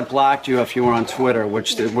I probably blocked you if you were on Twitter,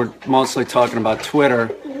 which we're mostly talking about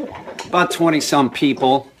Twitter. About 20-some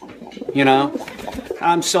people, you know.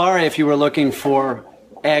 I'm sorry if you were looking for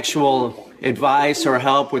actual advice or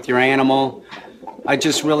help with your animal. I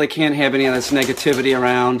just really can't have any of this negativity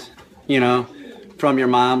around, you know, from your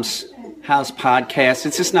mom's house podcast.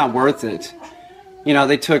 It's just not worth it. You know,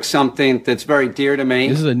 they took something that's very dear to me.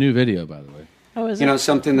 This is a new video, by the way. Oh, is You it? know,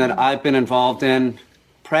 something that I've been involved in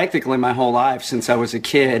practically my whole life since I was a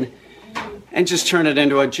kid, and just turn it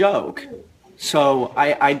into a joke. So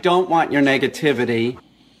I don't want your negativity.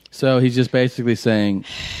 So he's just basically saying,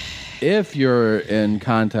 if you're in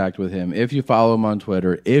contact with him, if you follow him on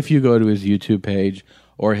Twitter, if you go to his YouTube page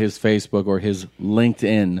or his Facebook or his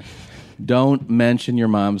LinkedIn, don't mention your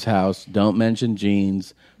mom's house. Don't mention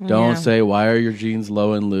jeans. Don't Yeah. say, why are your jeans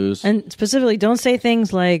low and loose? And specifically, don't say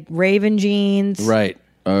things like Raven jeans. Right.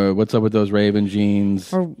 What's up with those Raven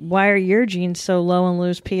jeans? Or why are your jeans so low and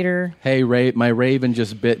loose, Peter? Hey, my Raven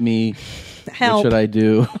just bit me. Help. What should I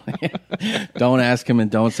do? Don't ask him and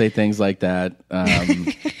don't say things like that.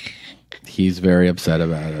 He's very upset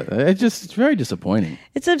about it. It's very disappointing.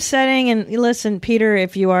 It's upsetting. And listen, Peter,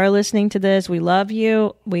 if you are listening to this, we love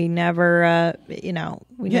you. We never,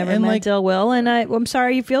 never meant ill will. And I'm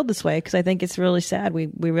sorry you feel this way because I think it's really sad. We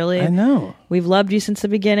really, I know. We've loved you since the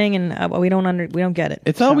beginning, and we don't get it.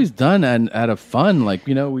 It's always done out of fun. Like,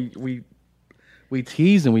 you know, we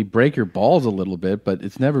tease and we break your balls a little bit, but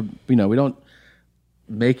it's never, we don't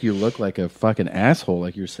make you look like a fucking asshole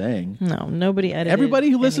like you're saying. No, nobody edited. Everybody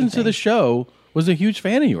who listens to the show was a huge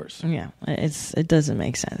fan of yours. Yeah, it doesn't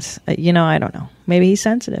make sense. I don't know. Maybe he's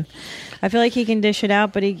sensitive. I feel like he can dish it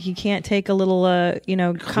out, but he can't take a little,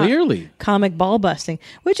 clearly comic ball busting,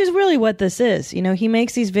 which is really what this is. You know, he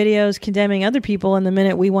makes these videos condemning other people, and the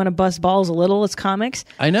minute we want to bust balls a little, it's comics.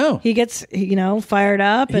 I know. He gets, fired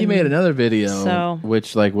up. He made another video,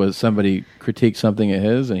 which was somebody critiqued something of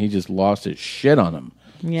his, and he just lost his shit on him.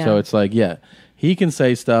 Yeah. So it's like, he can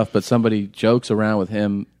say stuff, but somebody jokes around with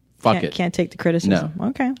him. Fuck it. Can't take the criticism. No.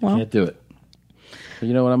 Okay, well. Can't do it. So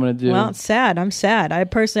you know what I'm going to do? Well, it's sad. I'm sad. I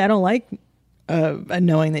don't like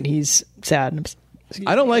knowing that he's sad.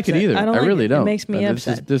 I don't like it either. I really don't. It makes me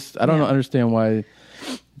upset. I don't understand why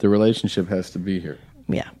the relationship has to be here.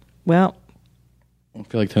 Yeah. Well, I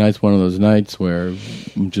feel like tonight's one of those nights where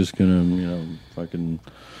I'm just going to, fucking...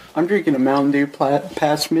 I'm drinking a Mountain Dew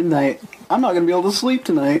past midnight. I'm not going to be able to sleep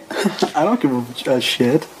tonight. I don't give a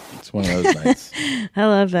shit. It's one of those nights. I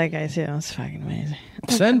love that guy too. It's fucking amazing.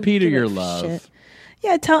 Send Peter your love. Shit.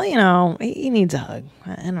 Yeah, he needs a hug.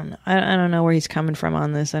 I don't know. I don't know where he's coming from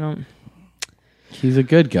on this. He's a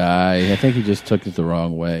good guy. I think he just took it the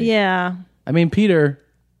wrong way. Yeah. I mean, Peter,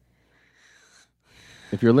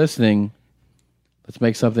 if you're listening, let's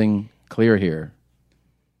make something clear here.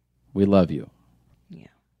 We love you. Yeah.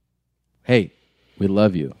 Hey, we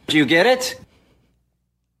love you. Do you get it?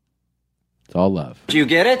 It's all love. Do you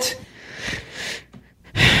get it?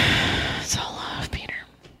 It's all love, Peter.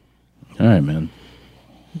 All right, man.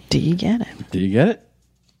 Do you get it? Do you get it?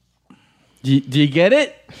 Do you get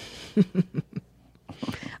it?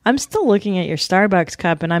 I'm still looking at your Starbucks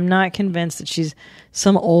cup, and I'm not convinced that she's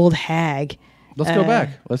some old hag. Let's go back.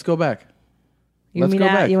 Let's go back. You want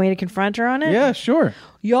me to confront her on it? Yeah, sure.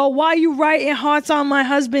 Yo, why you writing hearts on my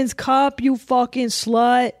husband's cup, you fucking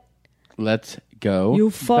slut? Let's go. You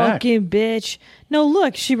fucking bitch. No,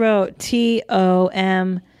 look, she wrote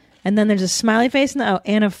TOM, and then there's a smiley face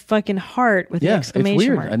and a fucking heart with the exclamation it's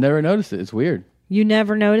weird. mark. I never noticed it. It's weird. You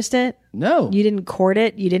never noticed it? No. You didn't court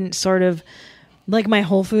it? You didn't sort of, like my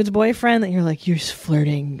Whole Foods boyfriend, that you're like, you're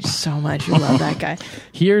flirting so much. You love that guy.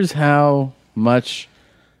 Here's how much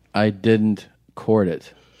I didn't court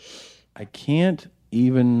it. I can't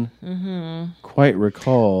even quite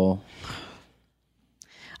recall.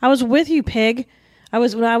 I was with you, pig. I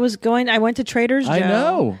went to Trader Joe's. I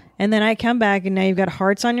know. And then I come back, and now you've got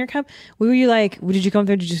hearts on your cup. Were you like, did you come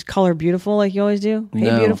through to just call her beautiful like you always do? Hey,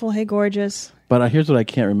 No. beautiful. Hey, gorgeous. But here's what I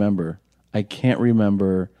can't remember. I can't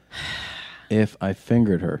remember if I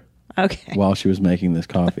fingered her while she was making this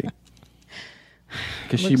coffee.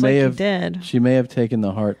 Because she may have taken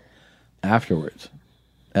the heart afterwards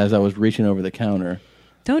as I was reaching over the counter.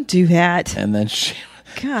 Don't do that. And then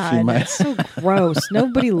God, that's so gross.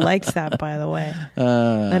 Nobody likes that, by the way.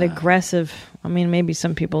 That aggressive. I mean, maybe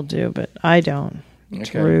some people do, but I don't.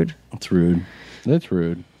 It's rude. It's rude. That's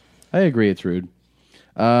rude. I agree. It's rude.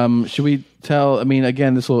 Should we tell? I mean,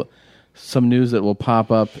 again, this will some news that will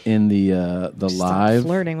pop up in the Stop live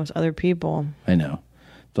flirting with other people. I know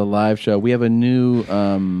the live show. We have a new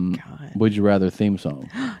Would You Rather theme song.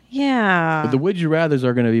 Yeah. But the Would You Rathers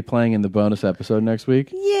are going to be playing in the bonus episode next week.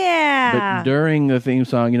 Yeah. But during the theme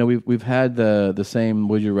song, we've had the same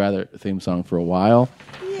Would You Rather theme song for a while,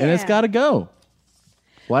 and it's got to go.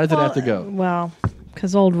 Why does it have to go? Well,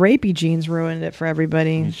 because old Rapey Jeans ruined it for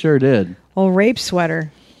everybody. He sure did. Old Rape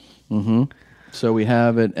Sweater. Mm-hmm. So we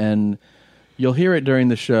have it, and you'll hear it during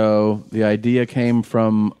the show. The idea came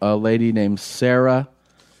from a lady named Sarah,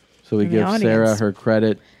 so we give Sarah her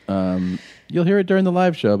credit. You'll hear it during the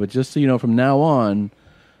live show, but just so you know, from now on,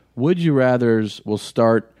 Would You Rathers will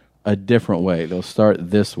start a different way. They'll start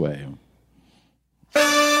this way.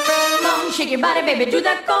 Come on, shake your body, baby, do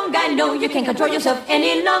that conga. No, you can't control yourself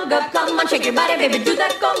any longer. Come on, shake your body, baby, do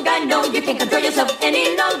that conga. No, you can't control yourself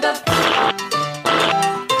any longer.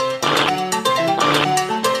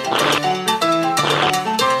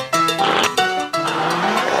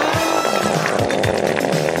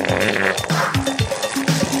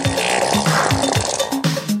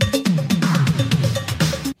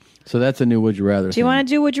 So that's a new Would You Rather. Do you want to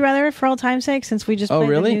do Would You Rather for all time's sake, since we just played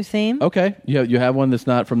the new theme? Okay. You have one that's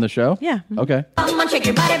not from the show? Yeah. Okay. Come on, shake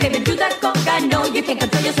your body, baby, do that conga. No, you can't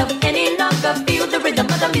control yourself any longer. Feel the rhythm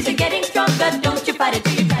of the music getting stronger. Don't you fight it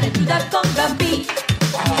till you try to do that conga beat.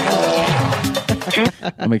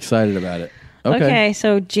 I'm excited about it. Okay,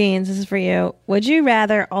 so Jeans, this is for you. Would you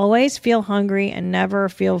rather always feel hungry and never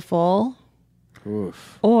feel full?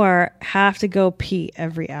 Oof. Or have to go pee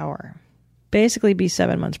every hour? Basically be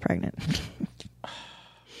 7 months pregnant.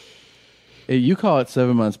 You call it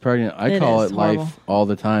 7 months pregnant. I call it horrible. life all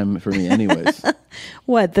the time for me anyways.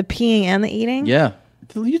 What, the peeing and the eating? Yeah.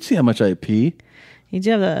 You'd see how much I pee. You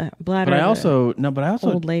do have the bladder. But I of the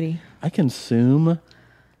also old lady. I consume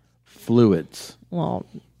fluids. Well,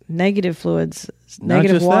 negative fluids, Not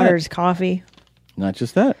negative just waters, that. coffee. Not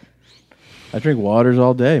just that. I drink waters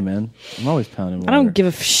all day, man. I'm always pounding water. I don't give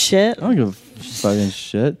a shit. I don't give a fucking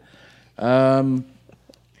shit.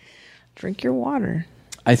 Drink your water.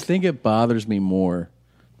 I think it bothers me more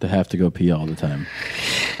to have to go pee all the time.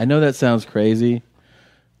 I know that sounds crazy.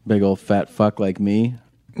 Big old fat fuck like me.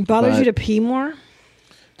 Bothers you to pee more?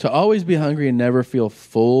 To always be hungry and never feel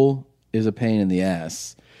full is a pain in the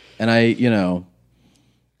ass. And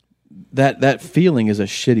that feeling is a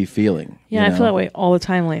shitty feeling. Yeah, I feel that way all the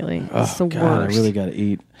time lately. It's the God, worst. I really got to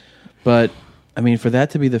eat. But, I mean, for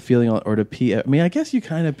that to be the feeling or to pee, I mean, I guess you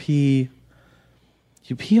kind of pee.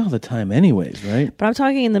 You pee all the time anyways, right? But I'm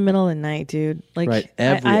talking in the middle of the night, dude. Like, Right,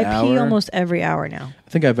 every I pee hour? almost every hour now. I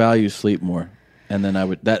think I value sleep more. And then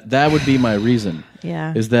that would be my reason.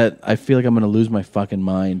 Yeah. Is that I feel like I'm going to lose my fucking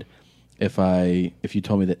mind if you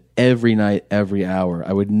told me that every night, every hour,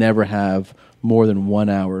 I would never have more than 1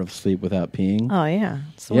 hour of sleep without peeing. Oh, yeah.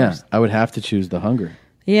 It's the Yeah, worst. I would have to choose the hunger.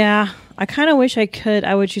 Yeah. I kind of wish I could.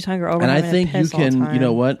 I would choose hunger over And I having to think you piss all the can, time. you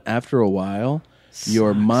know what? After a while,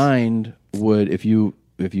 your mind would, if you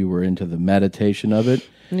were into the meditation of it,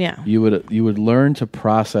 Yeah. you would learn to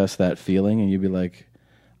process that feeling, and you'd be like,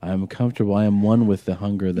 I'm comfortable. I am one with the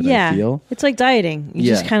hunger that I feel. It's like dieting. You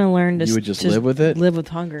just kind of learn to You would just live with it. Live with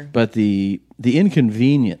hunger. But the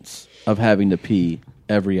inconvenience of having to pee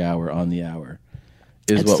every hour on the hour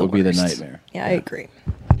is It's what the would be the worst. nightmare. Yeah, I agree.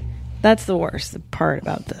 That's the worst part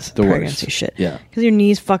about this The pregnancy worst. shit. Yeah. Because your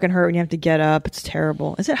knees fucking hurt when you have to get up. It's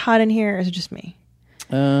terrible. Is it hot in here, or is it just me?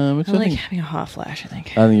 It's I'm I like think, having a hot flash, I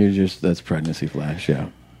think. I think that's pregnancy flash. Yeah.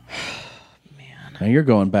 Man, and you're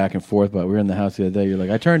going back and forth. But we were in the house the other day. You're like,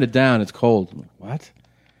 I turned it down. It's cold. I'm like, what?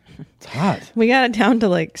 It's hot. We got it down to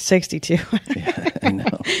like 62 I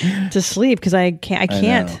know. to sleep because I can't.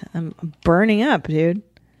 know. I'm burning up, dude.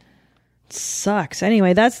 It sucks.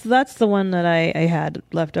 Anyway, that's the one that I had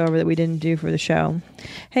left over that we didn't do for the show.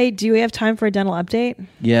 Hey, do we have time for a dental update?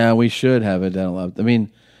 Yeah, we should have a dental update. I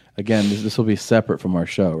mean, again, this will be separate from our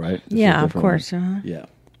show, right? This is Yeah, a of different course. one. Uh-huh. Yeah.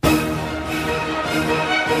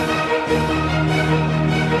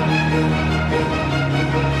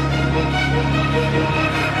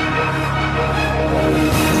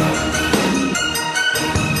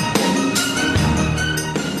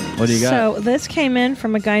 What do you got? So this came in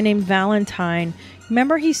from a guy named Valentine.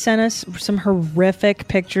 Remember he sent us some horrific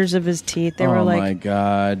pictures of his teeth. They were oh like my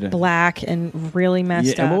God. black and really messed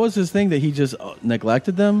Yeah, up. and what was his thing that he just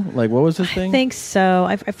neglected them? Like, what was his thing? I think so.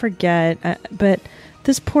 I forget. But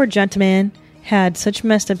this poor gentleman had such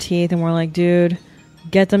messed up teeth, and we're like, dude,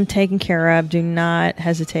 Get them taken care of. Do not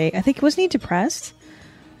hesitate. I think, wasn't he depressed?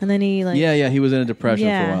 And then he he was in a depression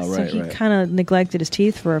for a while, so right? he kind of neglected his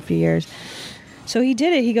teeth for a few years. So he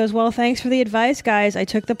did it. He goes, well, thanks for the advice, guys. I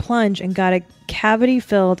took the plunge and got a cavity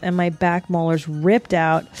filled and my back molars ripped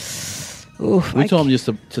out. Oof, we told him just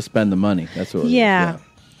to spend the money. That's what. Yeah.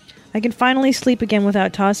 I can finally sleep again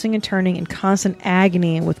without tossing and turning in constant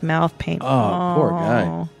agony and with mouth pain. Oh, poor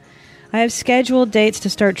guy. I have scheduled dates to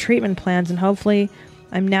start treatment plans, and hopefully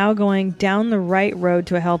I'm now going down the right road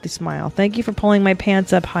to a healthy smile. Thank you for pulling my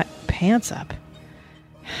pants up. Pants up?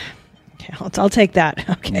 Okay, I'll take that.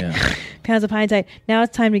 Okay. Yeah. Pants up high and tight. Now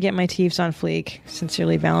it's time to get my teeth on fleek.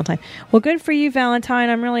 Sincerely, Valentine. Well, good for you,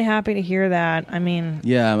 Valentine. I'm really happy to hear that. I mean...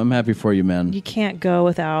 Yeah, I'm happy for you, man. You can't go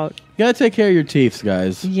without... You gotta take care of your teeth,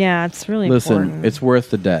 guys. Yeah, it's really important. important. It's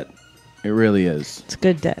worth the debt. It really is. It's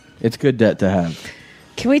good debt. It's good debt to have.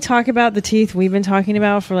 Can we talk about the teeth we've been talking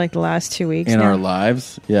about for like the last 2 weeks in now? our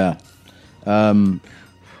lives? Yeah. Yeah,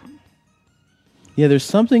 there's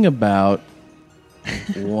something about...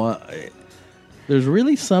 There's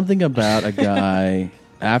really something about a guy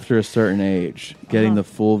after a certain age getting the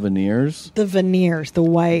full veneers. The veneers, the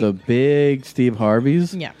white. The big Steve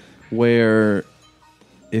Harveys. Yeah. Where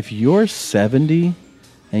if you're 70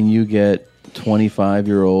 and you get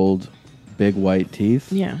 25-year-old big white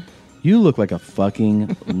teeth, yeah, you look like a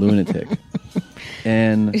fucking lunatic.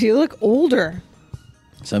 And you look older.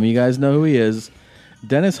 Some of you guys know who he is.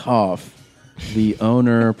 Dennis Hoff, the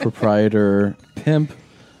owner, proprietor, pimp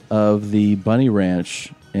of the Bunny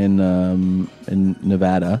Ranch in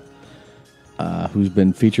Nevada, who's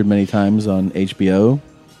been featured many times on HBO.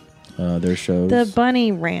 Their shows. The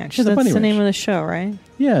Bunny Ranch. Yeah, That's the name of the show, right?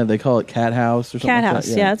 Yeah, they call it Cat House or something. Cat like House.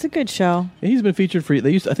 that. Yeah, it's a good show. He's been featured for.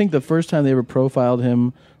 I think the first time they ever profiled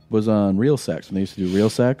him was on Real Sex when they used to do Real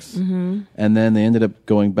Sex, and then they ended up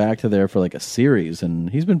going back to there for like a series, and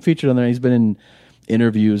he's been featured on there. He's been in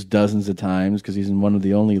interviews dozens of times because he's in one of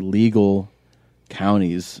the only legal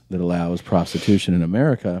counties that allows prostitution in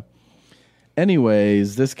America.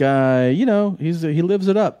 Anyways, this guy, he lives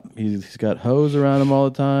it up. He's got hoes around him all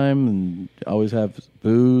the time, and always have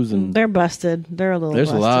booze. And they're busted. They're a little. There's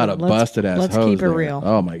busted. a lot of busted ass let's hoes. Let's keep it there. real.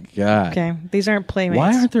 Oh my god. Okay, these aren't playmates.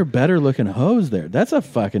 Why aren't there better looking hoes there? That's a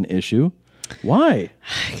fucking issue. Why?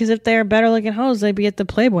 Because if they're better looking hoes, they'd be at the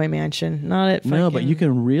Playboy Mansion, not at. No, but you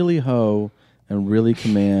can really hoe and really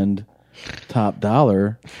command top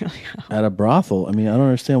dollar at a brothel. I mean, I don't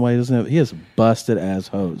understand why he doesn't have. He has busted ass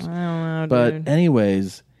hoes. I don't know, but dude.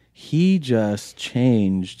 anyways, he just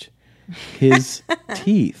changed his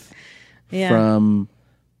teeth from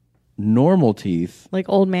normal teeth, like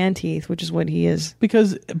old man teeth, which is what he is.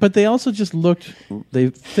 But they also just they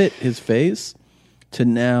fit his face to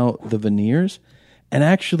now the veneers, and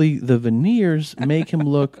actually the veneers make him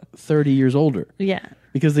look 30 years older. Yeah,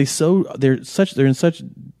 because they're in such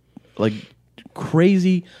like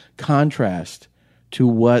crazy contrast to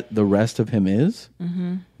what the rest of him is,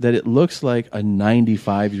 that it looks like a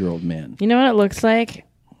 95-year-old man. You know what it looks like?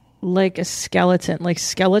 Like a skeleton, like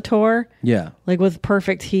Skeletor. Yeah. Like with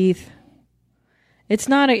perfect teeth. It's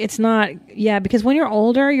not, because when you're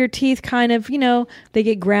older, your teeth kind of, they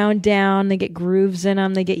get ground down, they get grooves in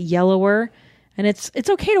them, they get yellower. And it's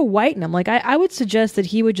okay to whiten them. Like I would suggest that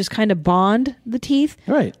he would just kind of bond the teeth.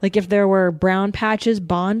 Right. Like if there were brown patches,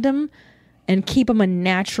 bond them and keep them a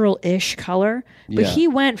natural-ish color. But he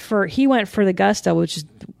went for the gusto, which is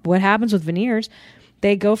what happens with veneers.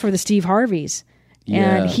 They go for the Steve Harveys.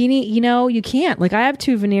 Yeah. And you can't. Like I have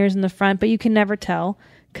 2 veneers in the front, but you can never tell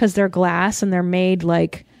because they're glass and they're made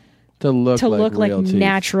like to look like real teeth.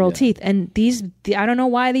 natural teeth. And I don't know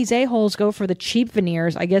why these a-holes go for the cheap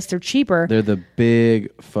veneers. I guess they're cheaper. They're the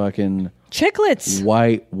big fucking chiclets.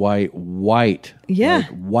 White. Yeah. Like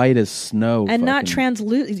white as snow. And not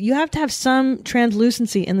translucent. You have to have some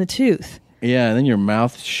translucency in the tooth. Yeah, and then your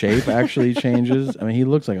mouth shape actually changes. I mean, he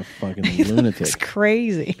looks like a fucking lunatic. It's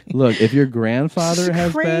crazy. Look, if your grandfather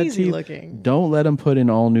has bad teeth, don't let him put in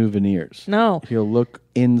all new veneers. No. He'll look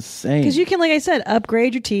insane. Because you can, like I said,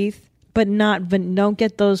 upgrade your teeth, but don't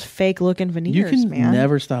get those fake looking veneers, you can man.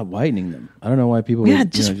 never stop whitening them. I don't know why people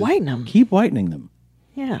just whiten them. Keep whitening them.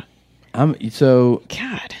 Yeah.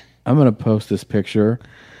 God. I'm going to post this picture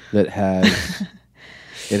that has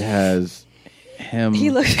him. He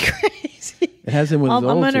looks crazy. It has him with his old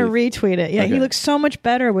I'm going to teeth. retweet it. Yeah, Okay. he looks so much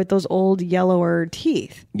better with those old yellower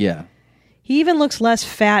teeth. Yeah. He even looks less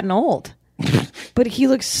fat and old. But he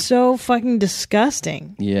looks so fucking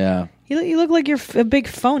disgusting. Yeah. You look like you're a big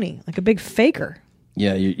phony, like a big faker.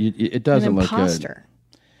 Yeah, it doesn't look good. Imposter.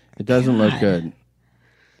 It doesn't look good.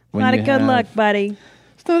 Not a good look, buddy.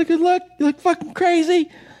 It's not a good look. You look fucking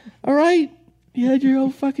crazy. All right? You had your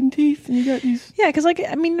own fucking teeth, and you got these. Yeah, because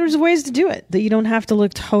there's ways to do it that you don't have to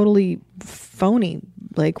look totally phony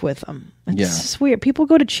with them. It's just weird. People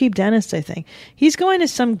go to cheap dentists. I think he's going to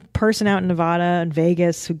some person out in Nevada and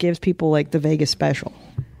Vegas who gives people the Vegas special.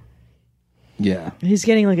 Yeah, he's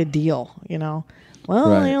getting a deal.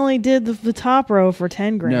 Well, I only did the top row for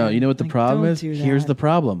 $10,000. No, you know what the problem is? Here's the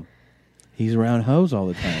problem. He's around hoes all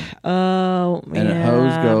the time. Oh, and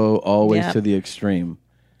hoes go always to the extreme.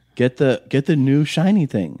 Get the new shiny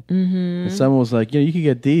thing. Mm-hmm. And someone was like, you could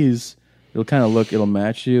get these. It'll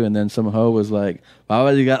match you. And then some hoe was like, why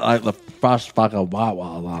would you got the first fucking blah,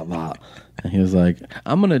 blah, blah, blah. And he was like,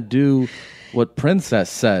 I'm going to do what Princess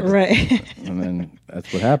said. Right. And then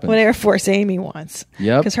that's what happened. What Air Force Amy wants.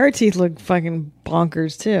 Yep. Because her teeth look fucking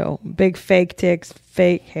bonkers too. Big fake ticks,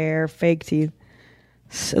 fake hair, fake teeth.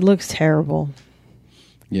 It looks terrible.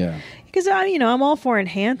 Yeah. Because I'm all for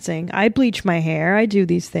enhancing. I bleach my hair. I do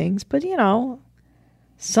these things, but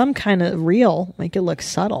some kind of real make it look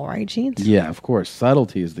subtle, right, Jeans? Yeah, of course.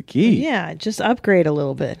 Subtlety is the key. Yeah, just upgrade a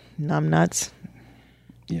little bit. Numb nuts.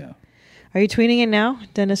 Yeah. Are you tweeting it now?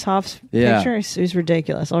 Dennis Hoff's picture is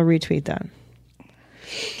ridiculous. I'll retweet that.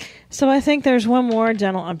 So I think there's one more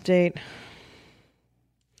dental update.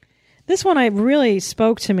 This one really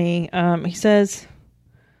spoke to me. He says,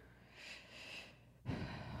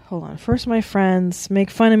 hold on. First, my friends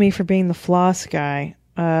make fun of me for being the floss guy.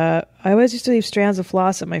 I always used to leave strands of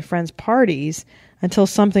floss at my friends' parties until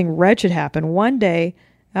something wretched happened. One day,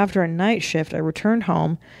 after a night shift, I returned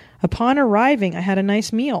home. Upon arriving, I had a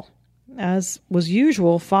nice meal. As was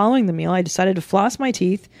usual, following the meal, I decided to floss my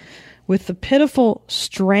teeth with the pitiful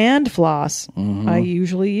strand floss I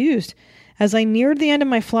usually used. As I neared the end of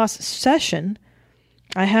my floss session,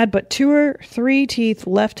 I had but 2 or 3 teeth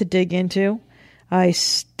left to dig into. I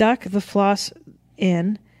stuck the floss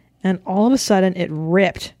in, and all of a sudden it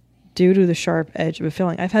ripped due to the sharp edge of a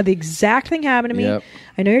filling. I've had the exact thing happen to me. Yep.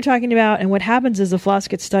 I know you're talking about, and what happens is the floss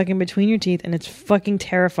gets stuck in between your teeth, and it's fucking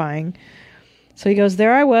terrifying. So he goes,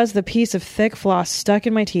 there I was, the piece of thick floss stuck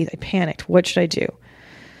in my teeth. I panicked. What should I do?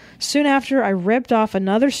 Soon after, I ripped off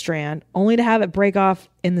another strand, only to have it break off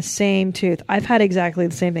in the same tooth. I've had exactly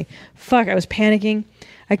the same thing. Fuck, I was panicking.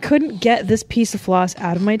 I couldn't get this piece of floss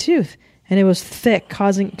out of my tooth, and it was thick,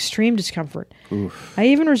 causing extreme discomfort. Oof. I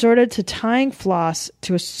even resorted to tying floss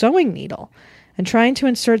to a sewing needle and trying to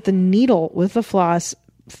insert the needle with the floss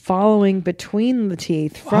following between the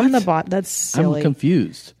teeth from the bottom. That's silly. I'm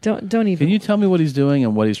confused. Don't even. Can you tell me what he's doing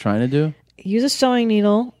and what he's trying to do? Use a sewing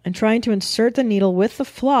needle and trying to insert the needle with the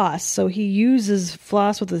floss. So he uses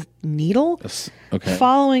floss with the needle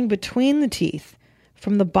following between the teeth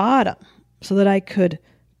from the bottom so that I could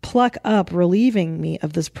pluck up, relieving me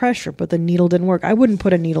of this pressure. But the needle didn't work. I wouldn't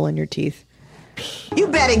put a needle in your teeth. You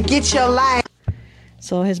better get your life.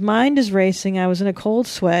 So his mind is racing. I was in a cold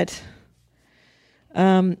sweat.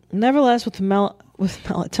 Nevertheless, with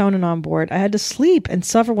melatonin on board, I had to sleep and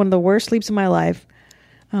suffer one of the worst sleeps of my life.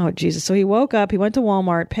 Oh, Jesus. So he woke up, he went to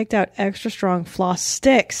Walmart, picked out extra strong floss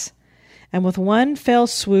sticks, and with one fell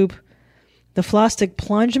swoop, the floss stick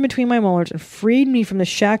plunged in between my molars and freed me from the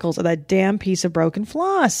shackles of that damn piece of broken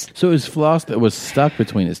floss. So it was floss that was stuck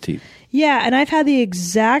between his teeth. Yeah, and I've had the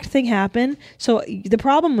exact thing happen. So the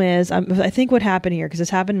problem is, I think what happened here, because this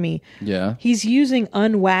happened to me, he's using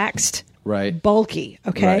unwaxed bulky,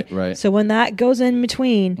 okay? Right. So when that goes in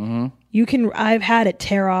between, I've had it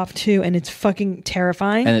tear off too, and it's fucking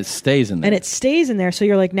terrifying. And it stays in there. So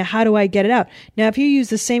you're like, now how do I get it out? Now, if you use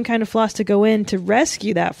the same kind of floss to go in to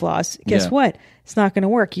rescue that floss, guess what? It's not going to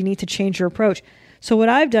work. You need to change your approach. So what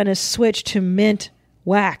I've done is switch to mint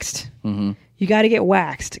waxed. You got to get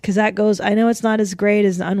waxed because that goes, I know it's not as great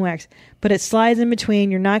as the unwaxed, but it slides in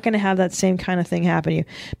between. You're not going to have that same kind of thing happen to you.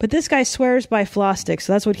 But this guy swears by floss sticks.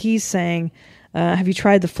 So that's what he's saying. Have you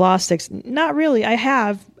tried the floss sticks? Not really. I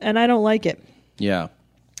have, and I don't like it. Yeah.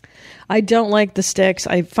 I don't like the sticks.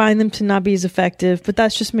 I find them to not be as effective, but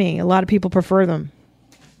that's just me. A lot of people prefer them.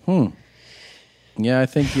 Yeah, I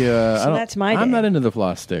think that's my I'm day. not into the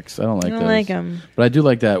floss sticks. I don't like I don't those. like 'em. But I do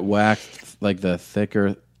like that waxed, like the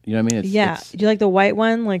thicker. You know what I mean? Do you like the white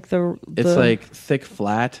one? Like it's like thick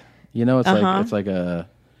flat. You know, it's like a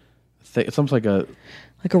thick. It's almost like a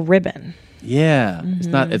ribbon. Yeah,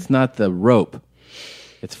 it's not the rope.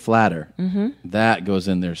 It's flatter. That goes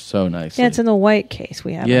in there so nicely. Yeah, it's in the white case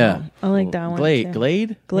we have. Yeah, I like that one.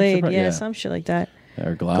 Glade. Yeah, some shit like that.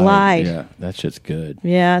 Or Glide. Yeah, that shit's good.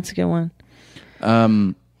 Yeah, that's a good one.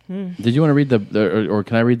 Did you want to read or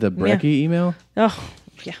can I read the Brecky email? Oh,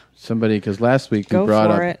 yeah. Somebody, because last week we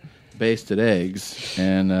brought up basted eggs,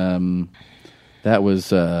 and that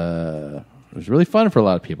was it was really fun for a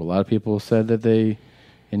lot of people. A lot of people said that they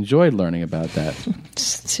enjoyed learning about that.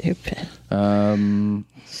 Stupid.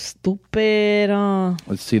 Stupid.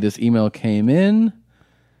 Let's see. This email came in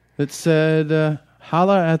that said,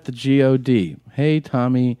 holla at the GOD. Hey,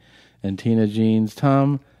 Tommy and Tina Jeans.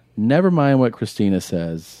 Tom, never mind what Christina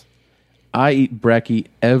says. I eat brekkie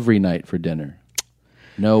every night for dinner.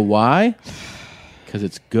 Know why? Because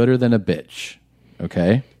it's gooder than a bitch.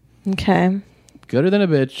 Okay? Okay. Gooder than a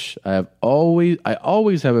bitch. I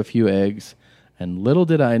always have a few eggs, and little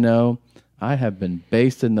did I know, I have been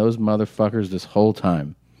basting those motherfuckers this whole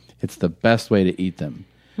time. It's the best way to eat them.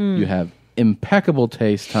 You have impeccable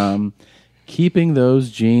taste, Tom. Keeping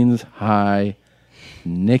those genes high.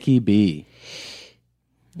 Nikki B.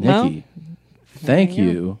 Nikki, thank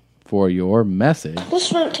you for your message. This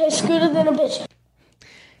fruit tastes gooder than a bitch.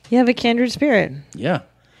 You have a kindred spirit. Yeah.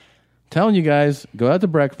 Telling you guys, go out to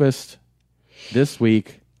breakfast this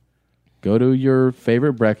week. Go to your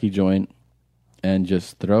favorite brekkie joint and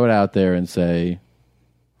just throw it out there and say,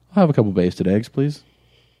 I'll have a couple basted eggs, please.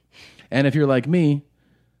 And if you're like me,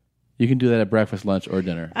 you can do that at breakfast, lunch, or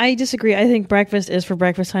dinner. I disagree. I think breakfast is for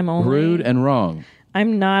breakfast time only. Rude and wrong.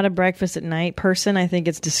 I'm not a breakfast at night person. I think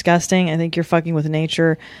it's disgusting. I think you're fucking with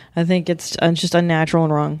nature. I think it's just unnatural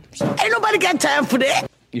and wrong. Ain't nobody got time for that.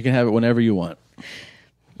 You can have it whenever you want.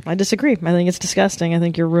 I disagree. I think it's disgusting. I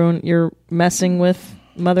think you're messing with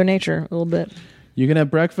Mother Nature a little bit. You can have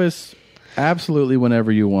breakfast absolutely whenever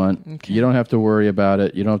you want. Okay. You don't have to worry about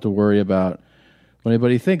it. You don't have to worry about what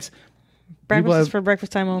anybody thinks. Breakfast is for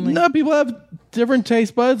breakfast time only. No, people have different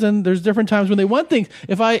taste buds, and there's different times when they want things.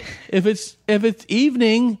 If it's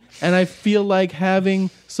evening and I feel like having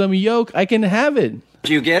some yolk, I can have it.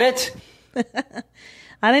 Do you get it?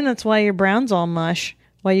 I think that's why your brown's all mush.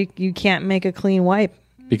 Why you can't make a clean wipe.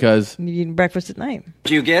 Because you eat breakfast at night.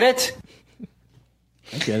 Do you get it?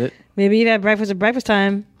 I get it. Maybe you'd have breakfast at breakfast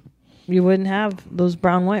time. You wouldn't have those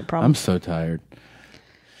brown white problems. I'm so tired.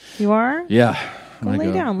 You are? Yeah. Go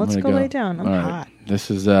lay down. Let's go lay down. I'm hot.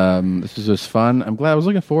 This is just fun. I'm glad. I was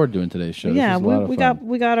looking forward to doing today's show. Yeah, we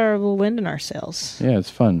got our little wind in our sails. Yeah,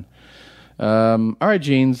 it's fun. All right,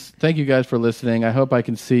 Jeans. Thank you guys for listening. I hope I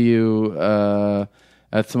can see you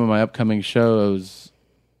at some of my upcoming shows.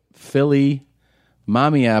 Philly,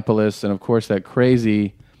 Mommyapolis, and of course that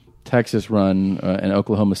crazy Texas run and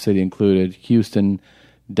Oklahoma City included. Houston,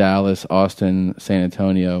 Dallas, Austin, San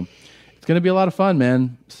Antonio. It's going to be a lot of fun,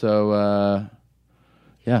 man. So,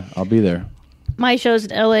 yeah, I'll be there. My show's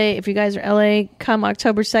in LA. If you guys are LA, come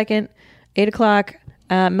October 2nd, 8 o'clock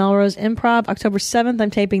at Melrose Improv. October 7th,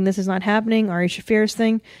 I'm taping This Is Not Happening, Ari Shafir's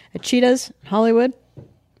thing at Cheetahs, Hollywood.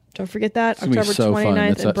 Don't forget that. It's October so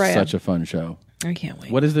 29th fun. at Brea. Such a fun show. I can't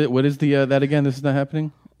wait. What is the that again? This Is Not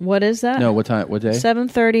Happening? What is that? No, what time? What day?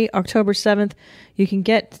 7:30, October 7th. You can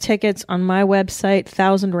get tickets on my website,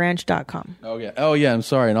 thousandranch.com. Oh yeah. I'm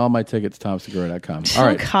sorry. And all my tickets, TomSegura.com. Don't All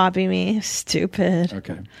right. copy me. Stupid.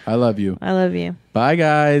 Okay. I love you. I love you. Bye,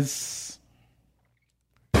 guys.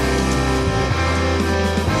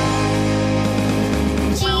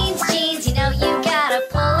 Jeans, you know you gotta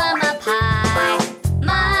pull 'em up high.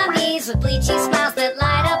 Mommies with bleachy smiles.